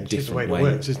just, different ways.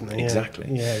 Works, isn't it? Exactly.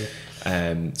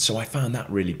 Yeah. So I found that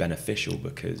really beneficial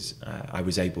because I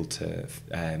was able to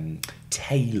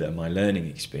tailor my learning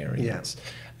experience.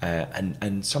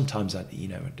 And sometimes I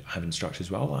have instructors,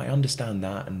 well, I understand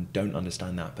that and don't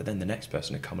understand that, but then the next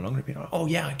person would come along and be like, oh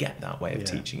yeah, I get that way of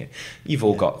teaching it. You've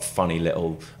all got funny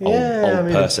little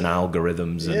old person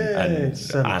algorithms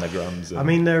and anagrams. I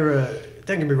mean,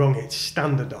 don't get me wrong, it's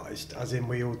standardised, as in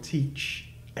we all teach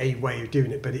a way of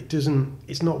doing it, but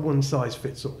it's not one size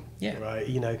fits all. Yeah. Right.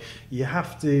 You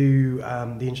have to,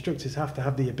 the instructors have to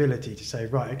have the ability to say,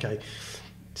 right, okay,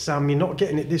 Sam, you're not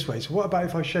getting it this way, so what about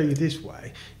if I show you this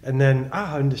way? And then,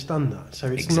 I understand that. So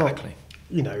it's not,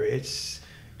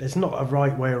 there's not a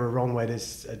right way or a wrong way.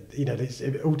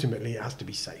 Ultimately it has to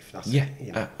be safe. That's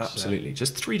absolutely.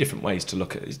 Just 3 different ways to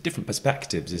look at it. It's different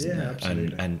perspectives, isn't it?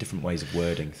 Absolutely. And different ways of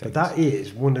wording things. But that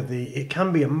is it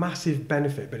can be a massive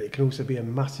benefit, but it can also be a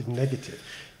massive negative,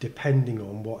 depending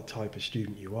on what type of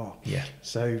student you are. Yeah.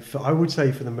 So I would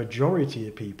say for the majority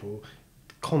of people,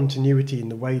 continuity in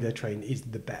the way they're trained is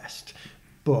the best,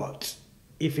 but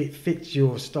if it fits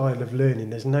your style of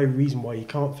learning, there's no reason why you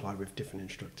can't fly with different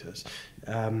instructors.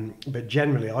 But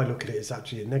generally I look at it as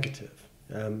actually a negative,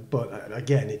 but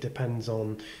again it depends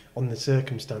on the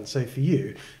circumstance. So for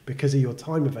you, because of your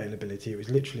time availability, it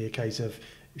was literally a case of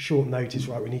short notice,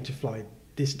 right, we need to fly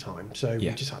this time, so we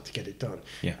just had to get it done.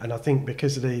 And I think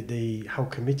because of the how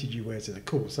committed you were to the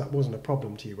course, that wasn't a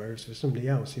problem to you, whereas for somebody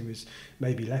else who was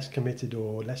maybe less committed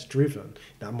or less driven,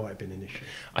 that might have been an issue.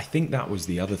 I think that was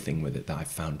the other thing with it that I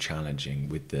found challenging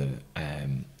with the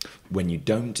when you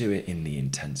don't do it in the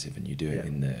intensive and you do it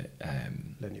in the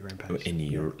learn at your own pace.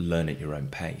 Learn at your own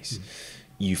pace,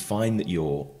 you find that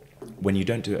when you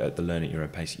don't do it at the learn at your own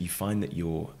pace, you find that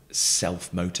you're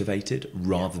self-motivated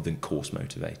rather than course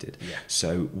motivated.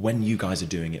 So when you guys are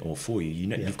doing it all for you,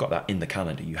 you've got that in the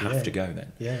calendar, you have to go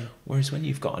then. Whereas when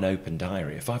you've got an open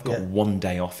diary, if I've got one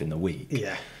day off in the week,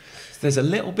 there's a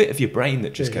little bit of your brain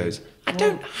that just goes, I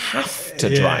don't have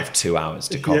to drive 2 hours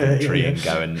to Coventry and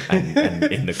go and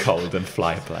in the cold and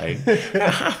fly a plane.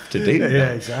 I have to do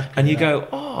that. Exactly. And you go,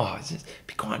 it'd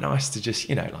be quite nice to just,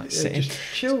 sit in. Just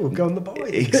chill, go on the bike.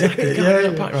 Exactly, go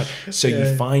on the bike ride. So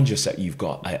you find yourself, you've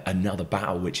got another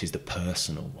battle, which is the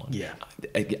personal one.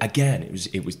 Again,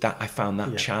 it was that I found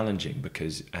that challenging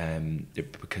because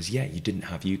you didn't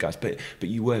have you guys, but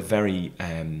you were very,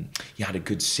 you had a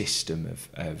good system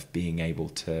of being able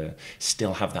to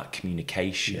still have that communication.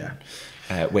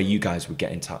 Where you guys would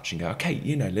get in touch and go, okay,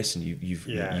 listen,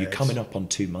 you're coming up on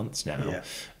 2 months now.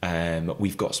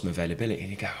 We've got some availability, and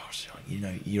you go,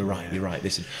 you're right.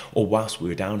 Listen, or whilst we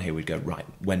were down here, we'd go, right,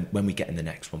 when we get in the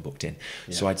next one booked in.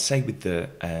 So I'd say with the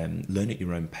learn at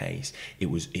your own pace,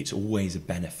 it's always a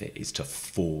benefit is to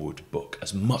forward book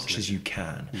as much as you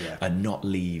can and not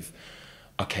leave.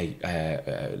 Okay,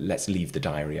 let's leave the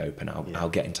diary open. I'll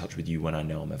get in touch with you when I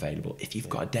know I'm available. If you've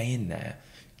got a day in there,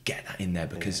 get that in there,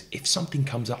 because if something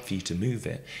comes up for you to move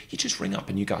it, you just ring up.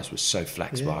 And you guys were so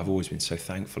flexible. I've always been so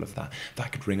thankful of that. If I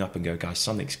could ring up and go, guys,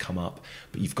 something's come up,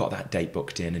 but you've got that date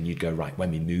booked in, and you'd go, right,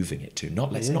 when we're moving it to,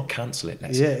 let's not cancel it,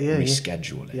 let's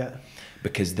reschedule it.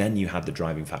 Because then you have the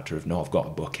driving factor of, no, I've got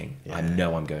a booking. I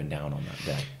know I'm going down on that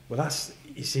day. Well, that's,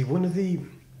 you see, one of the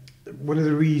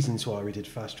reasons why we did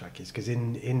Fast Track is because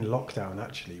in lockdown,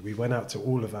 actually, we went out to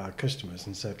all of our customers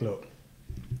and said, look,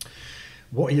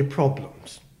 what are your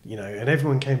problems? And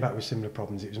everyone came back with similar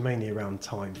problems. It was mainly around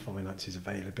time, finances,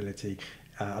 availability.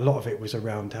 A lot of it was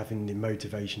around having the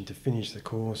motivation to finish the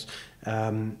course.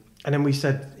 And then we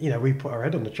said, we put our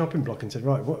head on the chopping block and said,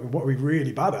 right, what are we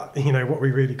really bad at? What are we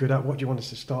really good at? What do you want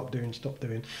us to stop doing,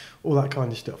 all that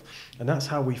kind of stuff. And that's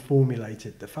how we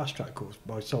formulated the Fast Track course,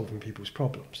 by solving people's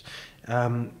problems.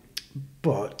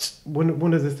 But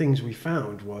one of the things we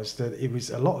found was that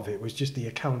a lot of it was just the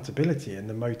accountability and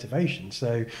the motivation.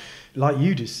 So like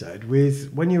you just said,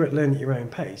 when you're at learn at your own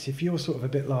pace, if you're sort of a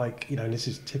bit like, and this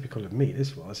is typical of me,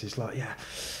 it's like,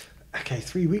 okay,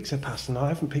 3 weeks have passed and I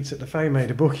haven't picked up the phone,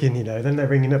 made a booking, then they're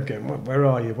ringing up going, where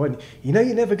are you?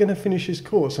 You're never going to finish this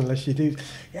course unless you do.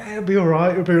 It'll be all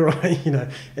right,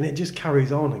 and it just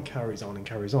carries on and carries on and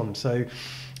carries on. So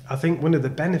I think one of the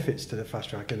benefits to the fast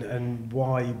track and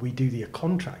why we do the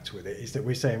contract with it is that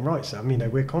we're saying, right, Sam, you know,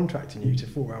 we're contracting you to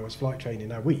 4 hours flight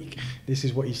training a week. This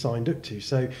is what you signed up to.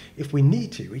 So if we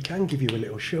need to, we can give you a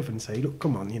little shove and say, look,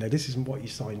 come on, you know, this isn't what you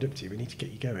signed up to. We need to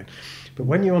get you going. But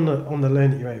when you're on the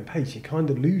learn at your own pace, you kind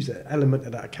of lose that element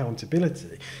of that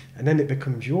accountability, and then it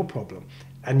becomes your problem.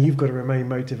 And you've got to remain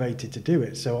motivated to do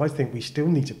it. So I think we still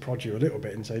need to prod you a little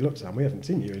bit and say, look, Sam, we haven't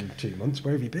seen you in 2 months.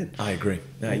 Where have you been? I agree.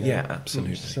 Yeah,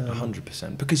 absolutely.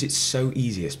 100%. Because it's so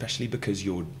easy, especially because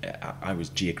I was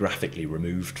geographically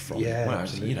removed from it.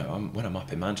 Whereas, you know, when I'm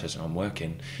up in Manchester and I'm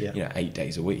working, you know, 8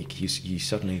 days a week, you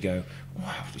suddenly go,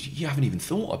 wow, you haven't even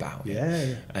thought about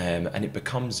it. And it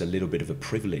becomes a little bit of a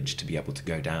privilege to be able to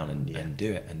go down and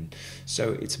do it. And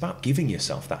so it's about giving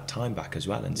yourself that time back as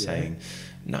well and saying,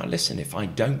 now listen, if I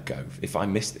don't go, if I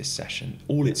miss this session,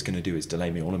 all it's going to do is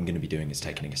delay me. All I'm going to be doing is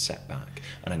taking a step back,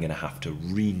 and I'm going to have to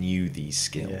renew these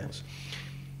skills.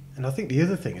 And I think the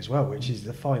other thing as well, which is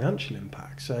the financial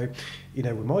impact. So, you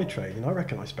know, with my training, I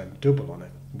reckon I spent double on it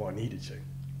what I needed to,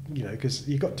 you know, because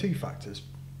you've got two factors.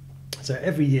 So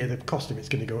every year the cost of it's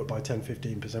going to go up by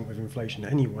 10-15% with inflation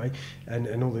anyway,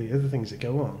 and all the other things that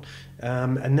go on.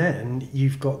 And then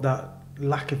you've got that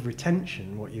lack of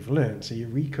retention, what you've learned, so you're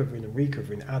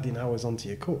recovering, adding hours onto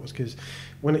your course, because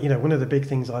one of the big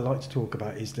things I like to talk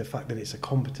about is the fact that it's a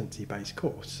competency based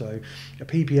course. So a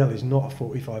PPL is not a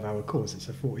 45-hour course, it's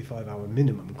a 45-hour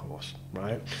minimum course,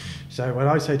 right? So when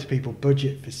I say to people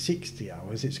budget for 60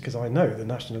 hours, it's because I know the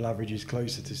national average is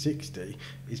closer to 60.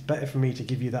 It's better for me to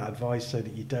give you that advice so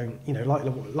that you don't, you know,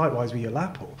 likewise with your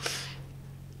LAPL.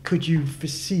 Could you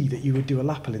foresee that you would do a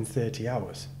LAPL in 30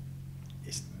 hours?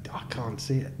 I can't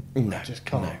see it. No, I just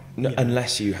can't. No,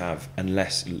 unless you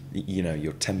know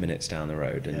you're 10 minutes down the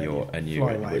road and you're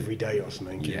flying like every day or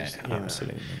something. Yeah,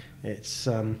 absolutely. It's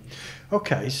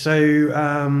okay. So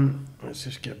let's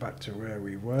just get back to where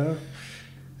we were.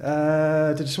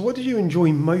 So what did you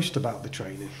enjoy most about the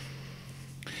training?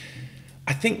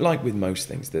 I think, like with most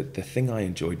things, the thing I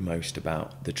enjoyed most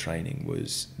about the training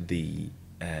was the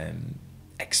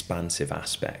expansive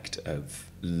aspect of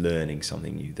learning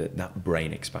something new, that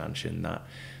brain expansion, that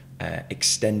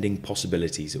extending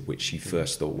possibilities at which you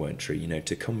first thought weren't true. You know,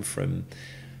 to come from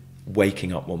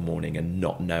waking up one morning and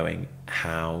not knowing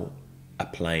how a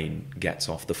plane gets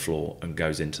off the floor and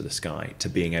goes into the sky, to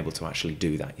being able to actually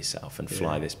do that yourself and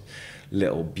fly this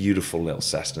beautiful little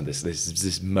Cessna, this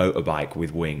motorbike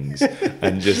with wings,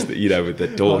 and just, you know, with the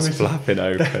doors flapping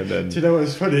open. And do you know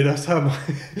what's funny? That's how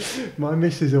my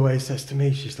missus always says to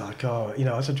me. She's like, oh, you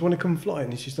know, I said, do you want to come fly?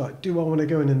 And she's like, do I want to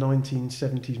go in a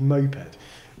 1970s moped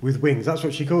with wings? That's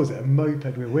what she calls it, a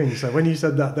moped with wings. So when you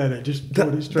said that, then it just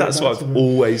brought it straight. That's what I've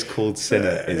always called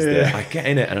Sinner. That I get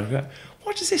in it and I'm like,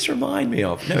 what does this remind me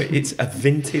of? No, it's a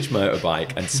vintage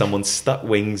motorbike and someone stuck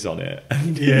wings on it.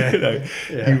 And, you know,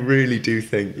 you really do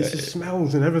think that it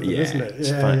smells and everything, isn't it?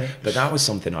 It's fun. But that was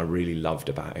something I really loved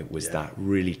about it, was that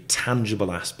really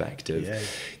tangible aspect of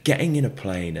getting in a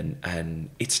plane, and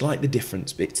it's like the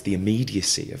difference, it's the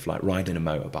immediacy of like riding a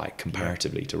motorbike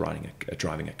comparatively to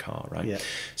driving a car, right? Yeah.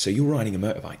 So you're riding a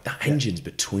motorbike, that engine's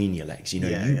between your legs, you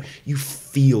know, you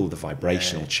feel the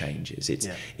vibrational changes.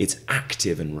 It's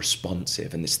active and responsive.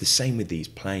 And it's the same with these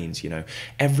planes, you know,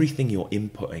 everything you're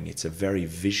inputting, it's a very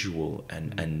visual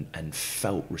and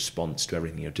felt response to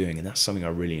everything you're doing, and that's something I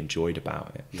really enjoyed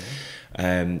about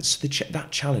it. So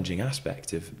that challenging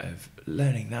aspect of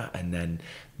learning that, and then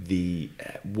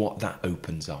what that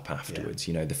opens up afterwards,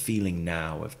 you know, the feeling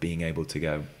now of being able to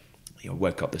go, you know,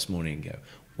 wake up this morning and go,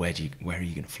 where are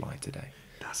you going to fly today?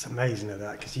 That's amazing at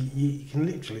that, because you can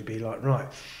literally be like, right,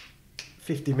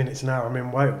 50 minutes an hour, I'm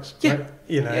in Wales. Yeah. Right?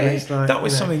 You know, it's like, that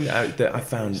was something that I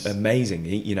found amazing.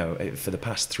 You know, for the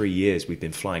past 3 years, we've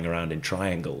been flying around in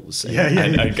triangles and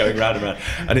going round and round,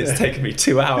 and it's taken me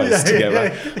 2 hours to get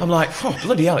around. I'm like, oh,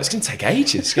 bloody hell, it's going to take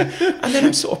ages. And then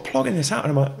I'm sort of plugging this out,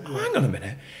 and I'm like, oh, hang on a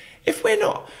minute. If we're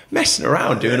not messing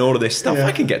around doing all of this stuff,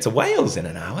 I can get to Wales in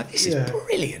an hour. This is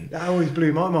brilliant. That always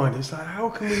blew my mind. It's like, how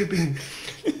can we have been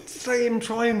same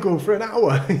triangle for an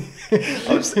hour?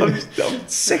 I'm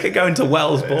sick of going to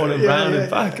Wellesbourne and round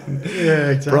and back. And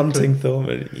exactly.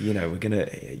 Bruntingthorpe, you know, we're going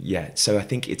to, So I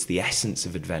think it's the essence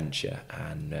of adventure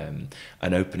and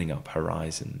opening up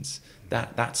horizons.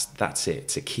 That's it.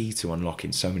 It's a key to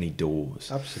unlocking so many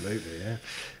doors. Absolutely,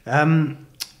 yeah.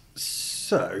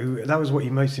 So that was what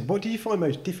did you find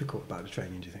most difficult about the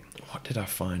training, do you think? What did I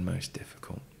find most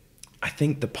difficult? I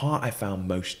think the part I found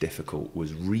most difficult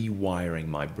was rewiring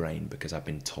my brain, because I've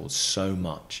been told so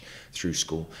much through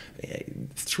school,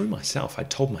 through myself. I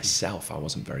told myself I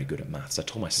wasn't very good at maths. I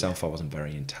told myself I wasn't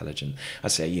very intelligent. I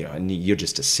say, you know, you're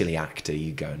just a silly actor.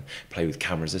 You go and play with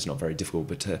cameras. It's not very difficult.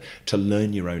 But to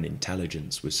learn your own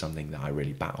intelligence was something that I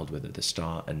really battled with at the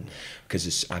start. And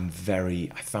because I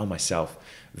found myself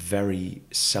very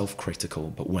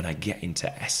self-critical, but when I get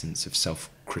into essence of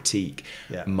self-critique,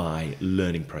 my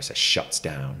learning process shuts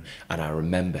down. And I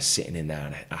remember sitting in there,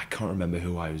 and I can't remember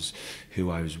who I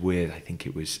was with. I think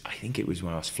it was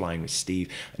when I was flying with Steve.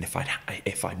 And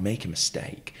if I'd make a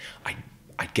mistake,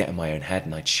 I'd get in my own head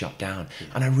and I'd shut down.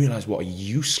 And I realised what a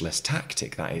useless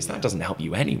tactic that is. That doesn't help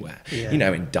you anywhere. You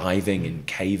know, in diving, in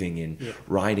caving, in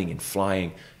riding, in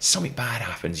flying, something bad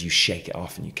happens, you shake it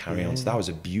off and you carry on. So that was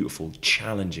a beautiful,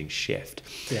 challenging shift.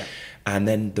 And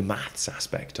then the maths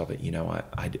aspect of it, you know,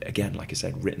 I'd again, like I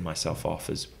said, written myself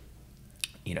off as,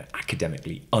 you know,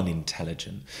 academically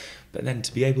unintelligent. But then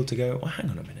to be able to go, well, hang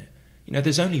on a minute. You know,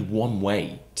 there's only one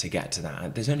way to get to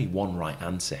that. There's only one right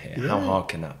answer here. How hard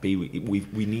can that be?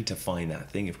 We need to find that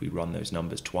thing. If we run those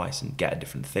numbers twice and get a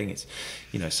different thing, it's,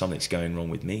 you know, something's going wrong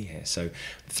with me here. So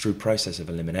through process of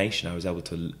elimination, I was able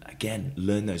to, again,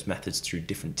 learn those methods through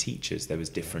different teachers. There was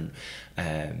different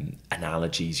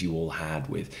analogies you all had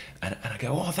with, and I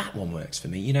go, oh, that one works for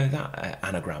me. You know, that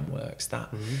anagram works. That,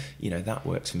 you know, that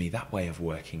works for me. That way of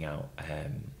working out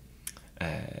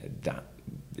that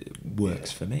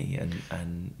works for me.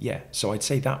 And yeah, so I'd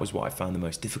say that was what I found the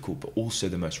most difficult, but also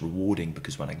the most rewarding,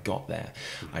 because when I got there,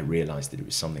 I realised that it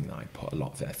was something that I put a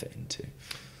lot of effort into.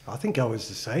 I think I was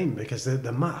the same, because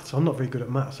the maths, I'm not very good at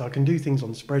maths. I can do things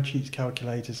on spreadsheets,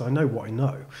 calculators, I know what I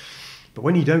know. But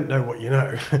when you don't know what you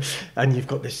know, and you've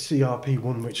got this CRP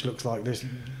one which looks like this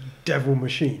devil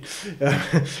machine,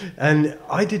 and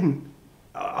I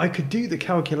could do the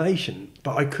calculation,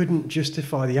 but I couldn't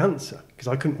justify the answer because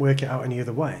I couldn't work it out any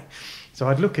other way. So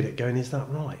I'd look at it going, is that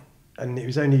right? And it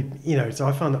was only, you know, so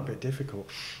I found that a bit difficult.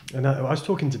 And I was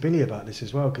talking to Billy about this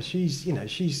as well, because she's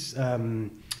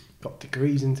got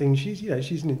degrees and things. She's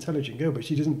an intelligent girl, but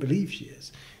she doesn't believe she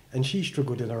is. And she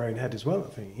struggled in her own head as well,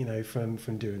 I think, you know, from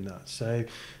doing that. So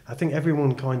I think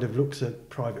everyone kind of looks at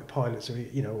private pilots or,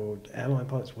 you know, or airline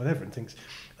pilots, whatever, and thinks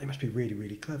they must be really,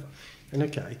 really clever. And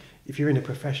okay, if you're in a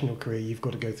professional career, you've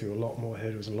got to go through a lot more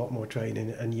hurdles, a lot more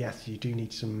training. And yes, you do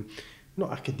need some,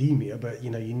 not academia, but, you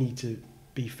know, you need to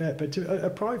be fair. But to a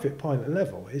private pilot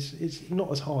level, it's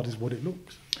not as hard as what it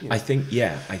looks. You know? I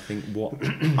think what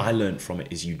I learned from it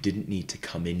is you didn't need to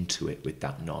come into it with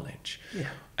that knowledge.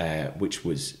 Which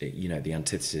was, you know, the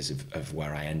antithesis of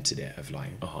where I entered it, of like,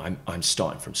 oh, I'm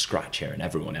starting from scratch here and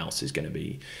everyone else is going to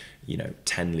be, you know,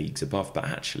 10 leagues above. But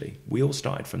actually, we all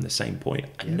started from the same point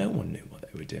and no one knew what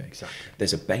they were doing. Exactly.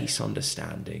 There's a base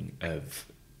understanding of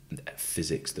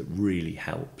physics that really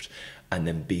helped. And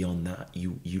then beyond that,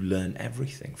 you learn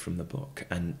everything from the book.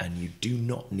 And you do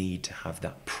not need to have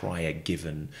that prior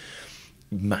given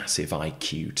massive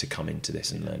IQ to come into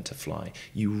this and learn to fly.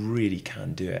 You really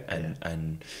can do it,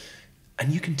 and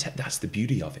you can that's the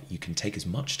beauty of it. You can take as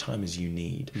much time as you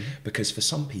need, because for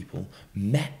some people,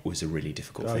 Met was a really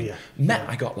difficult thing. Met,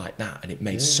 I got like that, and it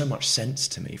made so much sense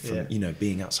to me from you know,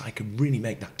 being outside. I could really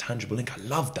make that tangible link. I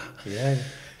loved that.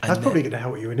 That's probably going to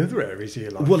help you in other areas of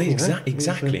your life. Well,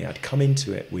 exactly. I'd come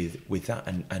into it with that,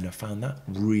 and I found that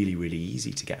really, really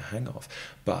easy to get a hang of.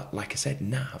 But like I said,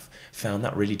 Nav found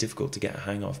that really difficult to get a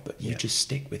hang of. But you just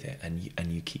stick with it,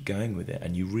 and you keep going with it,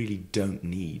 and you really don't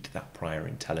need that prior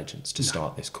intelligence to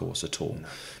start this course at all,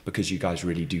 because you guys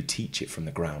really do teach it from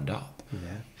the ground up.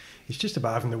 It's just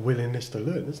about having the willingness to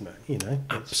learn, isn't it? You know,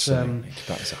 absolutely.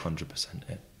 That is 100%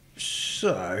 it.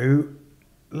 So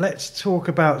let's talk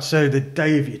about the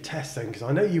day of your test then, because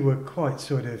I know you were quite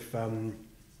sort of,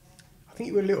 I think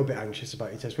you were a little bit anxious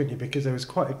about your test, weren't you? Because there was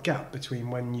quite a gap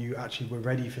between when you actually were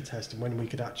ready for test and when we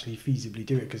could actually feasibly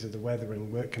do it because of the weather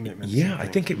and work commitments. Yeah, I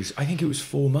think it was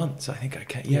 4 months. I think I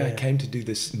came to do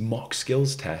this mock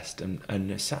skills test and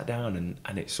I sat down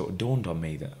and it sort of dawned on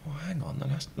me that, oh, hang on, the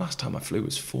last time I flew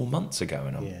was 4 months ago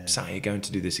and I'm sat here going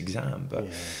to do this exam. But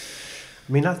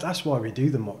I mean, that's why we do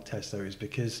the mock test though, is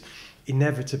because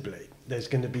inevitably there's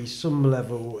going to be some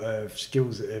level of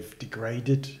skills that have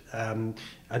degraded, and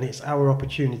it's our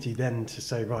opportunity then to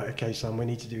say, right, okay, Sam, we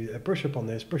need to do a brush up on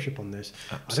this. Absolutely.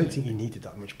 I don't think you needed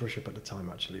that much brush up at the time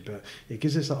actually, but it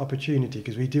gives us that opportunity,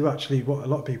 because we do actually, what a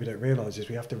lot of people don't realise is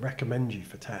we have to recommend you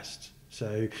for tests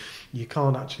So you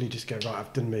can't actually just go, right,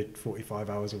 I've done my 45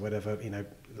 hours or whatever,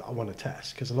 I want to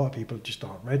test, because a lot of people just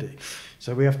aren't ready.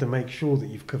 So we have to make sure that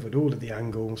you've covered all of the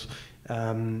angles,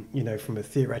 from a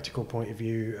theoretical point of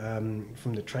view,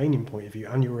 from the training point of view,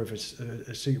 and you're of a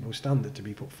suitable standard to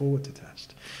be put forward to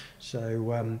test.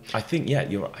 So I think, yeah,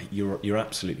 you're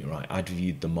absolutely right. I'd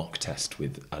viewed the mock test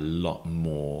with a lot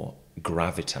more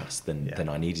gravitas than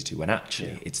I needed to, when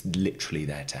actually it's literally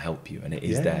there to help you, and it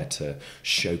is there to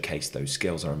showcase those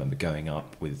skills. I remember going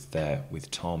up with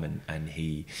Tom, and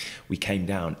we came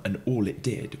down, and all it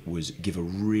did was give a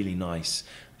really nice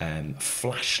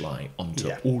flashlight onto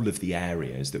all of the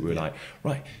areas that we were like,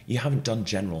 right, you haven't done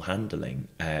general handling,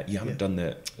 you haven't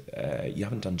done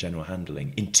general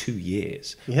handling in 2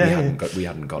 years. We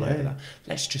hadn't gone over that.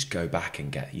 Let's just go back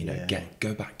and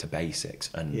go back to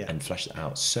basics and flesh it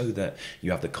out, so that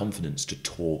you have the confidence to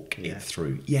talk it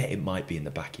through. It might be in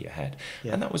the back of your head,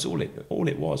 and that was all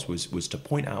it was to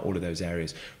point out all of those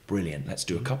areas. Brilliant. Let's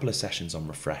do a couple of sessions on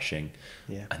refreshing,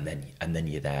 and then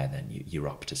you're there. Then you're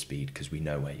up to speed, because we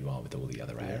know where you are with all the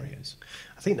other areas.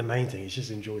 I think the main thing is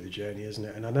just enjoy the journey, isn't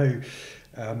it? And I know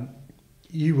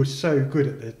you were so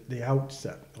good at the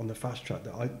outset on the fast track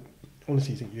that I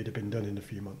honestly think you'd have been done in a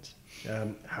few months.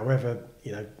 However,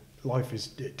 life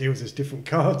deals us different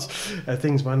cards.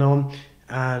 Things went on,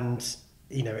 and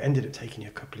it ended up taking you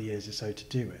a couple of years or so to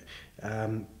do it.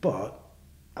 But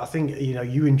I think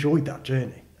you enjoyed that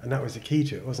journey. And that was the key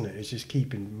to it, wasn't it? It's just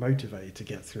keeping motivated to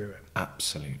get through it.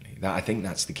 Absolutely. I think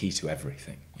that's the key to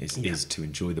everything, is to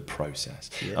enjoy the process.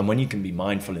 And when you can be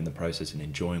mindful in the process and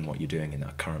enjoying what you're doing in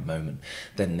that current moment,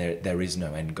 then there is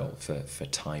no end goal for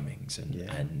timings,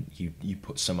 and you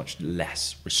put so much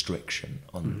less restriction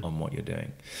on what you're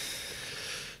doing.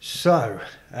 So,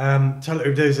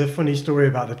 there's a funny story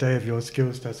about the day of your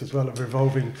skills test as well,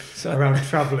 revolving around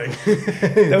travelling.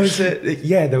 So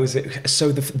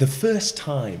the first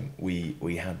time we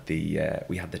had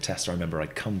the test, I remember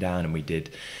I'd come down and it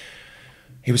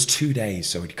was 2 days,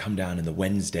 so we'd come down, and the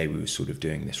Wednesday we were sort of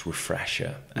doing this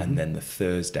refresher, and then the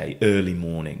Thursday early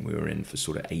morning we were in for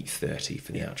sort of 8:30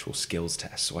 for the actual skills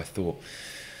test. So I thought,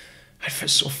 I'd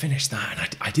sort of finished that,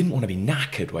 and I didn't want to be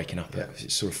knackered waking up at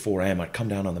sort of 4 a.m. I'd come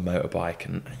down on the motorbike,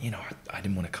 and I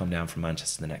didn't want to come down from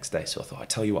Manchester the next day. So I thought, I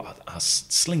tell you what, I'll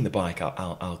sling the bike.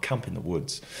 I'll camp in the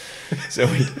woods. So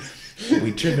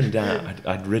we'd driven down.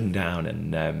 I'd ridden down,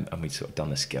 and we'd sort of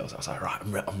done the skills. I was like, right,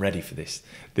 I'm ready for this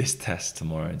test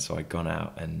tomorrow. And so I'd gone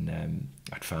out, and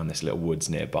I'd found this little woods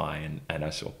nearby, and I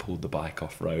sort of pulled the bike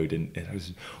off road, and I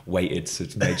was waited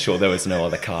to make sure there was no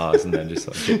other cars, and then just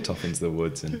sort of dipped off into the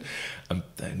woods and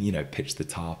pitched the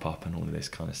tarp up and all of this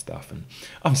kind of stuff. And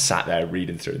I'm sat there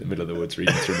reading through in the middle of the woods,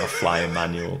 reading through my flying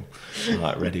manual,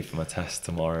 like ready for my test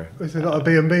tomorrow. Was there not a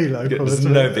B&B local? There's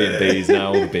no B&Bs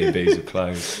now. All the B&Bs are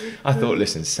closed. I thought,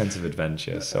 listen, sense of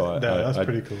adventure. So that's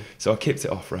pretty cool. So I kicked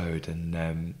it off road, and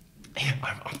I'm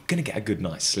going to get a good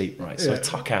night's sleep, right? So I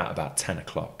tuck out about 10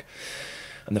 o'clock,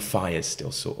 and the fire's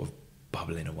still sort of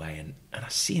bubbling away, and I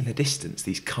see in the distance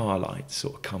these car lights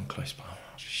sort of come close by.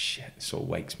 Oh, shit, it sort of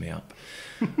wakes me up.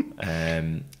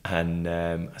 I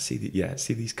see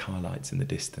these car lights in the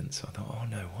distance. So I thought, oh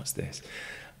no, what's this?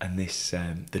 And this,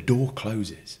 the door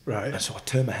closes. Right. And so I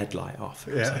turn my headlight off.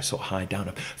 So I sort of hide down.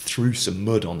 I threw some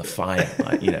mud on the fire,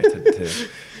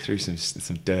 threw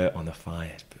some dirt on the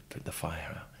fire, put the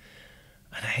fire out.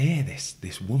 And I hear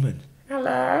this woman,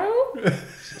 hello?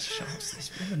 Shouts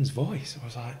this woman's voice. I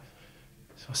was like,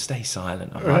 so I stay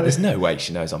silent. I'm like, there's no way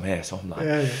she knows I'm here. So I'm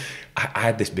like, I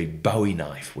had this big Bowie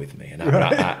knife with me, and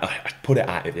I put it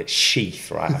out of its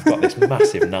sheath, right? I've got this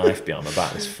massive knife behind my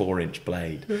back, this 4-inch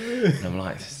blade. And I'm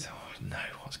like, oh, no,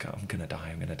 I'm going to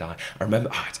die. I remember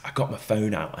I got my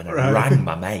phone out, and I rang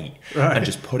my mate and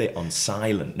just put it on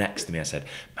silent next to me. I said,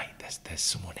 mate, there's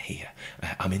someone here.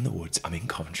 I'm in the woods. I'm in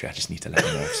Coventry. I just need to let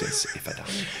you know if I die.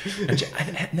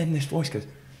 And then this voice goes,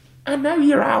 I know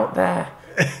you're out there.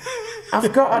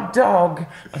 I've got a dog.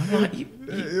 And I'm like,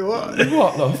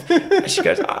 what, love? And she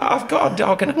goes, I've got a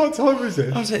dog. And what time was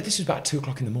it? I was like, this was about 2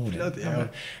 o'clock in the morning.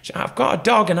 I've got a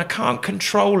dog and I can't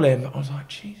control him. I was like,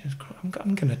 Jesus Christ,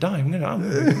 I'm going to die. I'm going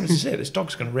to sit. This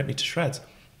dog's going to rip me to shreds.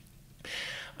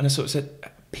 And I sort of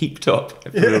said, peeped up,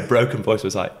 through a broken voice,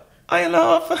 was like, I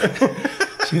love.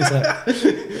 She was like,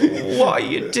 what are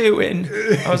you doing?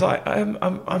 I was like, I'm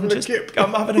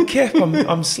having a kip.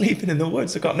 I'm sleeping in the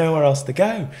woods. I've got nowhere else to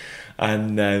go.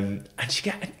 And they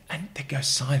go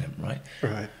silent, right?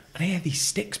 Right. And I hear these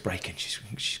sticks breaking.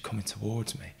 She's coming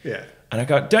towards me. Yeah. And I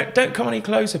go, don't come any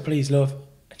closer, please, love.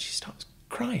 And she starts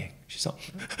crying. She's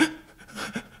like,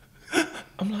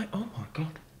 I'm like, oh my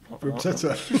God. What? I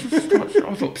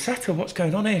was upset her. What's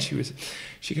going on here? She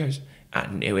goes, I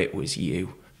knew it was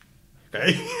you.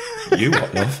 Hey. You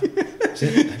what, love?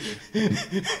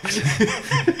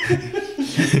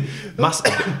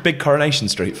 Big Coronation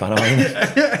Street fan, are you?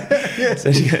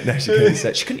 So she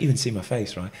goes, she couldn't even see my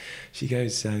face, right? She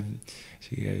goes, and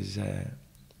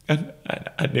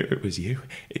I knew it was you.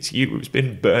 It's you who's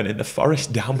been burning the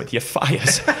forest down with your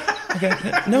fires. I go,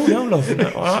 no, love,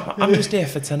 no, I'm just here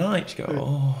for tonight. She goes,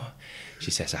 oh. She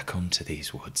says, I come to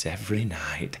these woods every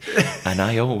night and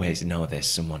I always know there's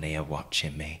someone here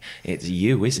watching me. It's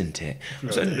you, isn't it?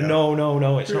 I said,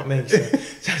 no, it's not me.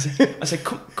 So I said,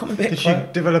 come a bit closer. Did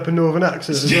she develop a northern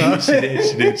accent as well? She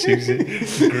did.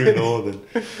 She grew northern.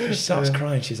 She starts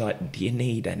crying. She's like, do you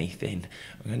need anything?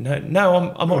 I go,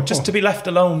 no, I'm just to be left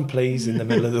alone, please, in the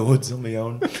middle of the woods on my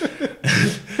own.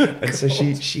 And so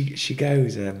she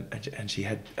goes and she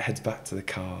heads back to the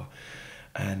car.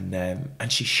 And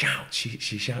she shouts,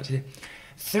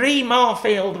 3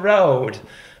 Moorfield Road.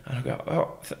 And I go,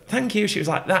 oh, thank you. She was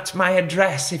like, that's my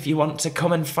address if you want to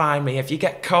come and find me, if you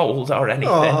get cold or anything.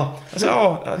 Oh. I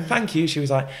said, thank you. She was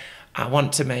like, I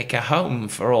want to make a home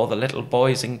for all the little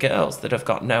boys and girls that have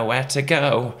got nowhere to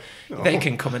go. They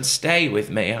can come and stay with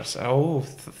me. I said,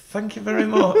 thank you very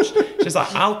much. She's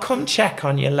like, I'll come check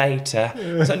on you later.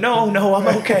 I said, no,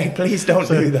 I'm okay. Please don't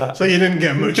do that. So you didn't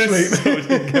get much sleep? So I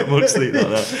didn't get much sleep like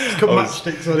that. Got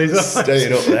matchsticks on his eyes.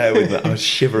 Staying up there, I was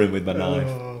shivering with my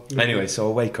knife. Anyway, so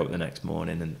I wake up the next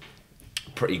morning and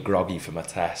pretty groggy for my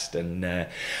test, and I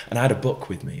had a book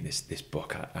with me, this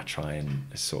book I try and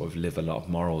sort of live a lot of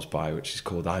morals by, which is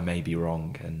called I May Be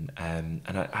Wrong, and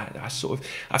I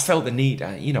felt the need,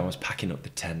 I was packing up the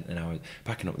tent and I was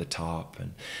packing up the tarp,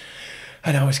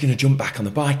 and I was going to jump back on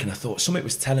the bike, and I thought something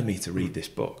was telling me to read this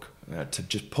book, to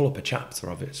just pull up a chapter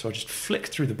of it. So I just flicked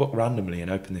through the book randomly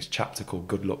and opened this chapter called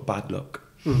Good Luck, Bad Luck.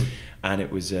 And it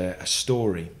was a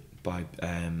story by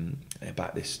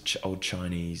about this old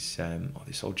Chinese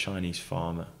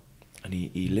farmer, and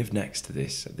he lived next to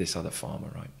this other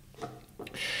farmer, right?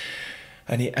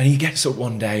 And he gets up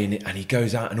one day and he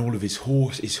goes out, and all of his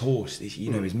horse, his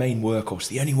main workhorse,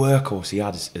 the only workhorse he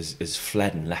had has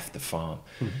fled and left the farm.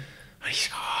 And he's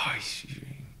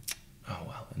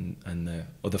well, and the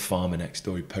other farmer next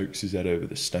door, he pokes his head over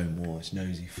the stone wall, this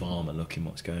nosy farmer looking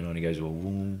what's going on. He goes,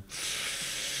 well,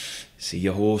 see,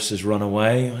 your horse has run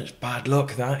away. It's bad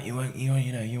luck that you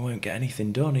won't get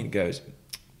anything done. And he goes,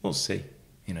 we'll see.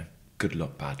 Good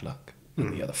luck, bad luck.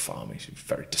 And the other farmer, he's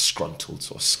very disgruntled,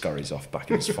 sort of scurries off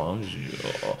back in his farm,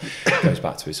 goes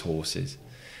back to his horses.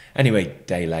 Anyway,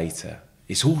 day later,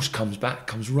 his horse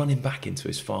comes running back into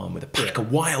his farm with a pack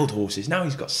of wild horses. Now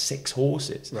he's got 6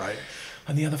 horses. Right.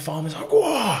 And the other farmer's like,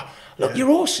 whoa, look, your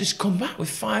horse has come back with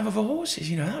 5 other horses.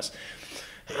 That's...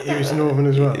 He was northern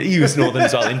as well. He was northern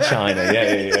as well in China.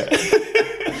 Yeah.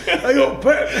 I got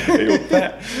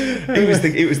pet.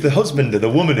 He was the husband of the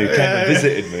woman who came and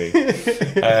visited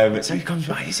me. So he comes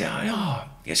back. He said,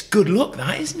 it's good luck,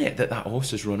 that, isn't it? That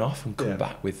horse has run off and come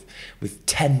back with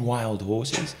 10 wild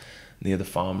horses. And the other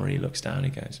farmer, he looks down. He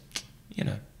goes,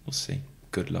 we'll see.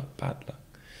 Good luck, bad luck.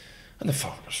 And the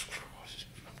farmer's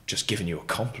just giving you a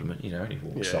compliment, and he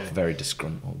walks off very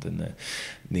disgruntled. And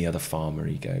the other farmer,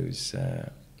 he goes,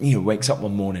 wakes up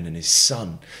one morning and his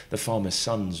son, the farmer's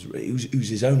son, who's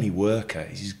his only worker,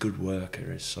 he's his good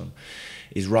worker, his son,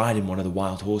 is riding one of the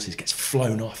wild horses, gets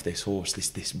flown off this horse,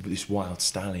 this wild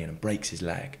stallion, and breaks his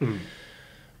leg. And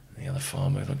the other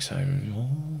farmer looks over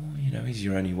and, he's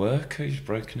your only worker, he's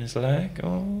broken his leg,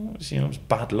 it's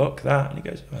bad luck, that. And he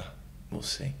goes, we'll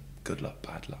see, good luck,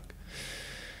 bad luck.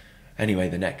 Anyway,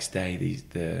 the next day,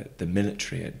 the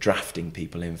military are drafting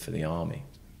people in for the army.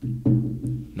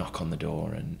 Knock on the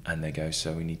door, and they go,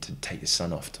 so we need to take your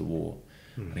son off to war.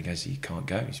 And he goes, he can't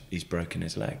go, he's broken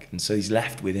his leg. And so he's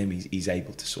left with him, he's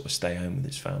able to sort of stay home with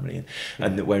his family.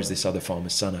 And whereas this other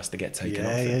farmer's son has to get taken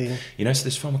off him. So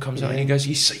this farmer comes out and he goes,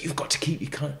 you've got to keep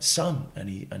your son. And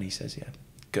he says,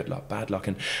 good luck, bad luck.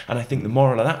 And I think the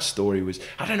moral of that story was,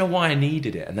 I don't know why I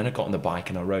needed it. And then I got on the bike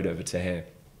and I rode over to here.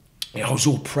 I was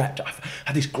all prepped. I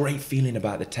had this great feeling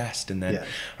about the test, and then I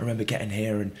remember getting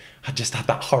here and I just had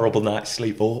that horrible night's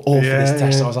sleep all for this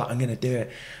test. So I was like, I'm going to do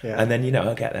it. And then,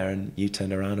 I get there and you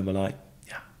turned around and were like,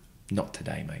 not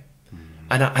today, mate.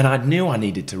 And I knew I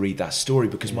needed to read that story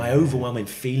because my overwhelming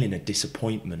feeling of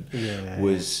disappointment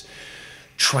was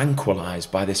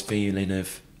tranquilized by this feeling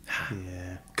of,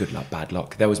 good luck, bad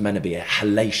luck. There was meant to be a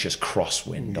hellacious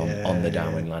crosswind on the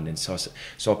downwind landing. So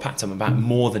I packed up my bag,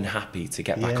 more than happy to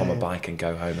get back on my bike and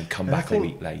go home and come back a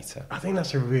week later. I think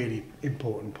that's a really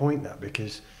important point, that,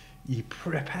 because you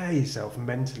prepare yourself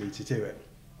mentally to do it.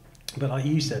 But like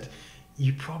you said,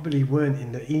 you probably weren't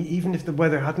in the, even if the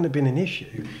weather hadn't have been an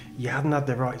issue, you hadn't had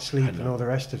the right sleep and all the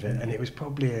rest of it, and it was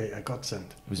probably a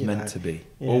godsend. It was meant to be.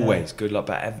 Yeah. Always good luck,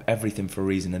 but everything for a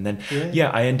reason. And then,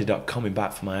 I ended up coming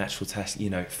back for my actual test.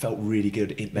 You know, it felt really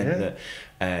good. It meant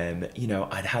that, you know,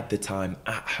 I'd had the time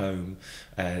at home,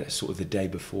 sort of the day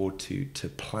before to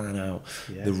plan out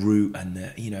the route,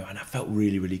 and you know, and I felt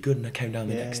really, really good. And I came down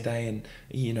the next day, and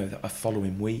you know, the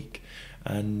following week.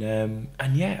 And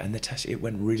the test, it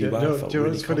went really well. Do you know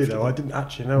what's funny though? I didn't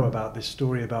actually know about this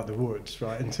story about the woods,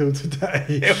 right, until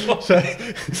today. So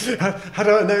had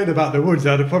I known about the woods,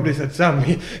 I'd have probably said, Sam,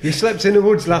 you slept in the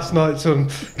woods last night,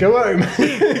 son. Go home.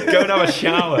 Go and have a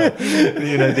shower.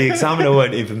 You know, the examiner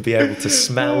won't even be able to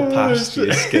smell past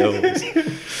your skills.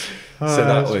 So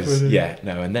that was brilliant.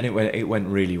 And then it went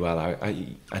really well. I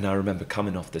remember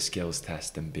coming off the skills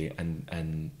test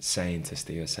and saying to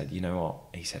Steve, I said, you know what?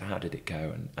 He said, how did it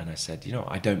go? And I said, you know,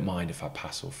 I don't mind if I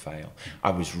pass or fail.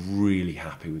 I was really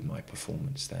happy with my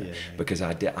performance there because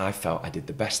I felt I did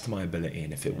the best of my ability,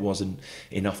 and if it wasn't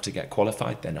enough to get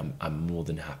qualified, then I'm more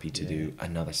than happy to do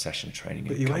another session of training.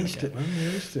 But you aced it, man. You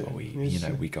aced it.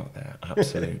 Well, we got there,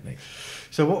 absolutely.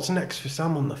 So what's next for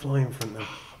Sam on the flying front then?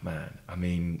 Man, I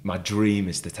mean, my dream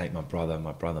is to take my brother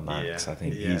Max. I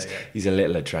think he's a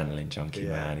little adrenaline junkie,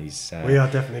 man. We are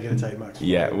definitely going to take Max.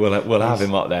 We'll have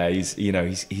him up there. He's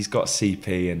got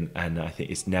CP, and I think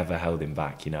it's never held him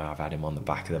back. You know, I've had him on the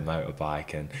back of the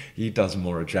motorbike, and he does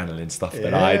more adrenaline stuff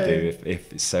than I do.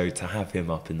 If so, to have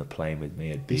him up in the plane with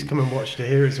me, he's come and watched it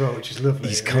here as well, which is lovely.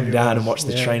 He's come down and watched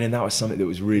the training. That was something that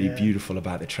was really beautiful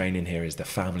about the training here, is the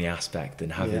family aspect,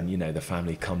 and having you know, the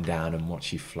family come down and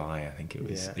watch you fly. I think it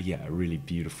was a really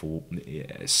beautiful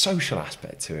social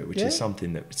aspect to it, which is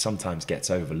something that sometimes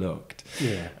gets overlooked.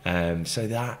 So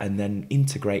that, and then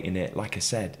integrating it, like I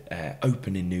said,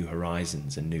 opening new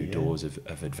horizons and new doors of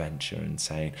adventure, and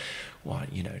saying, well,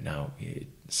 you know, now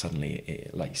suddenly,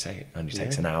 like you say, it only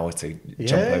takes an hour to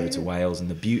jump over to Wales, and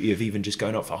the beauty of even just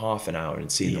going up for half an hour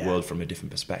and seeing the world from a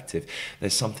different perspective.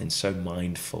 There's something so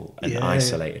mindful and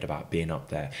isolated about being up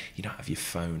there. You don't have your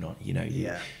phone on, you know,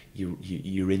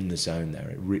 you're in the zone there.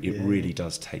 It really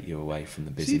does take you away from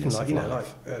the busyness of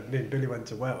life. Even like me and Billy went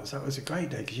to Wales. That was a great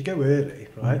day because you go early,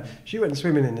 right? She went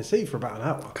swimming in the sea for about an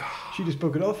hour. She just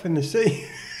buggered off in the sea.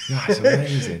 That's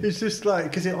amazing. It's just like,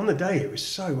 because on the day it was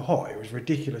so hot, it was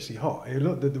ridiculously hot. It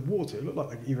looked, the water, it looked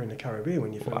like you were in the Caribbean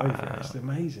when you flew over it. It's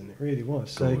amazing, it really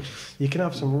was. So you can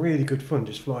have some really good fun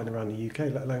just flying around the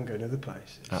UK, let alone go to other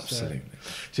places. Absolutely.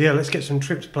 So yeah, let's get some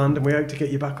trips planned, and we hope to get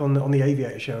you back on the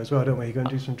Aviator show as well, don't we? You're going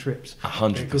to do some trips.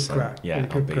 100%. Yeah,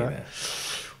 I'll be there.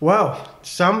 Well,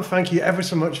 Sam, thank you ever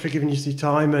so much for giving us your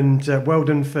time, and well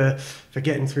done for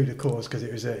getting through the course, because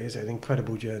it was an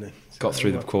incredible journey. So got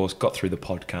through the course, got through the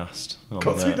podcast.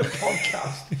 Got through the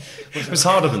podcast. It was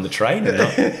harder than the training.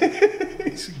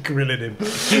 It's grilling him.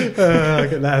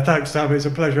 Thanks, Sam. It's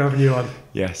a pleasure having you on.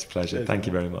 Yes, pleasure. Thank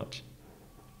you very much.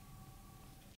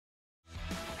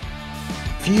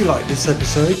 If you like this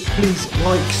episode, please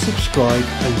like, subscribe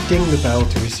and ding the bell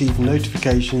to receive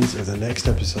notifications of the next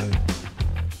episode.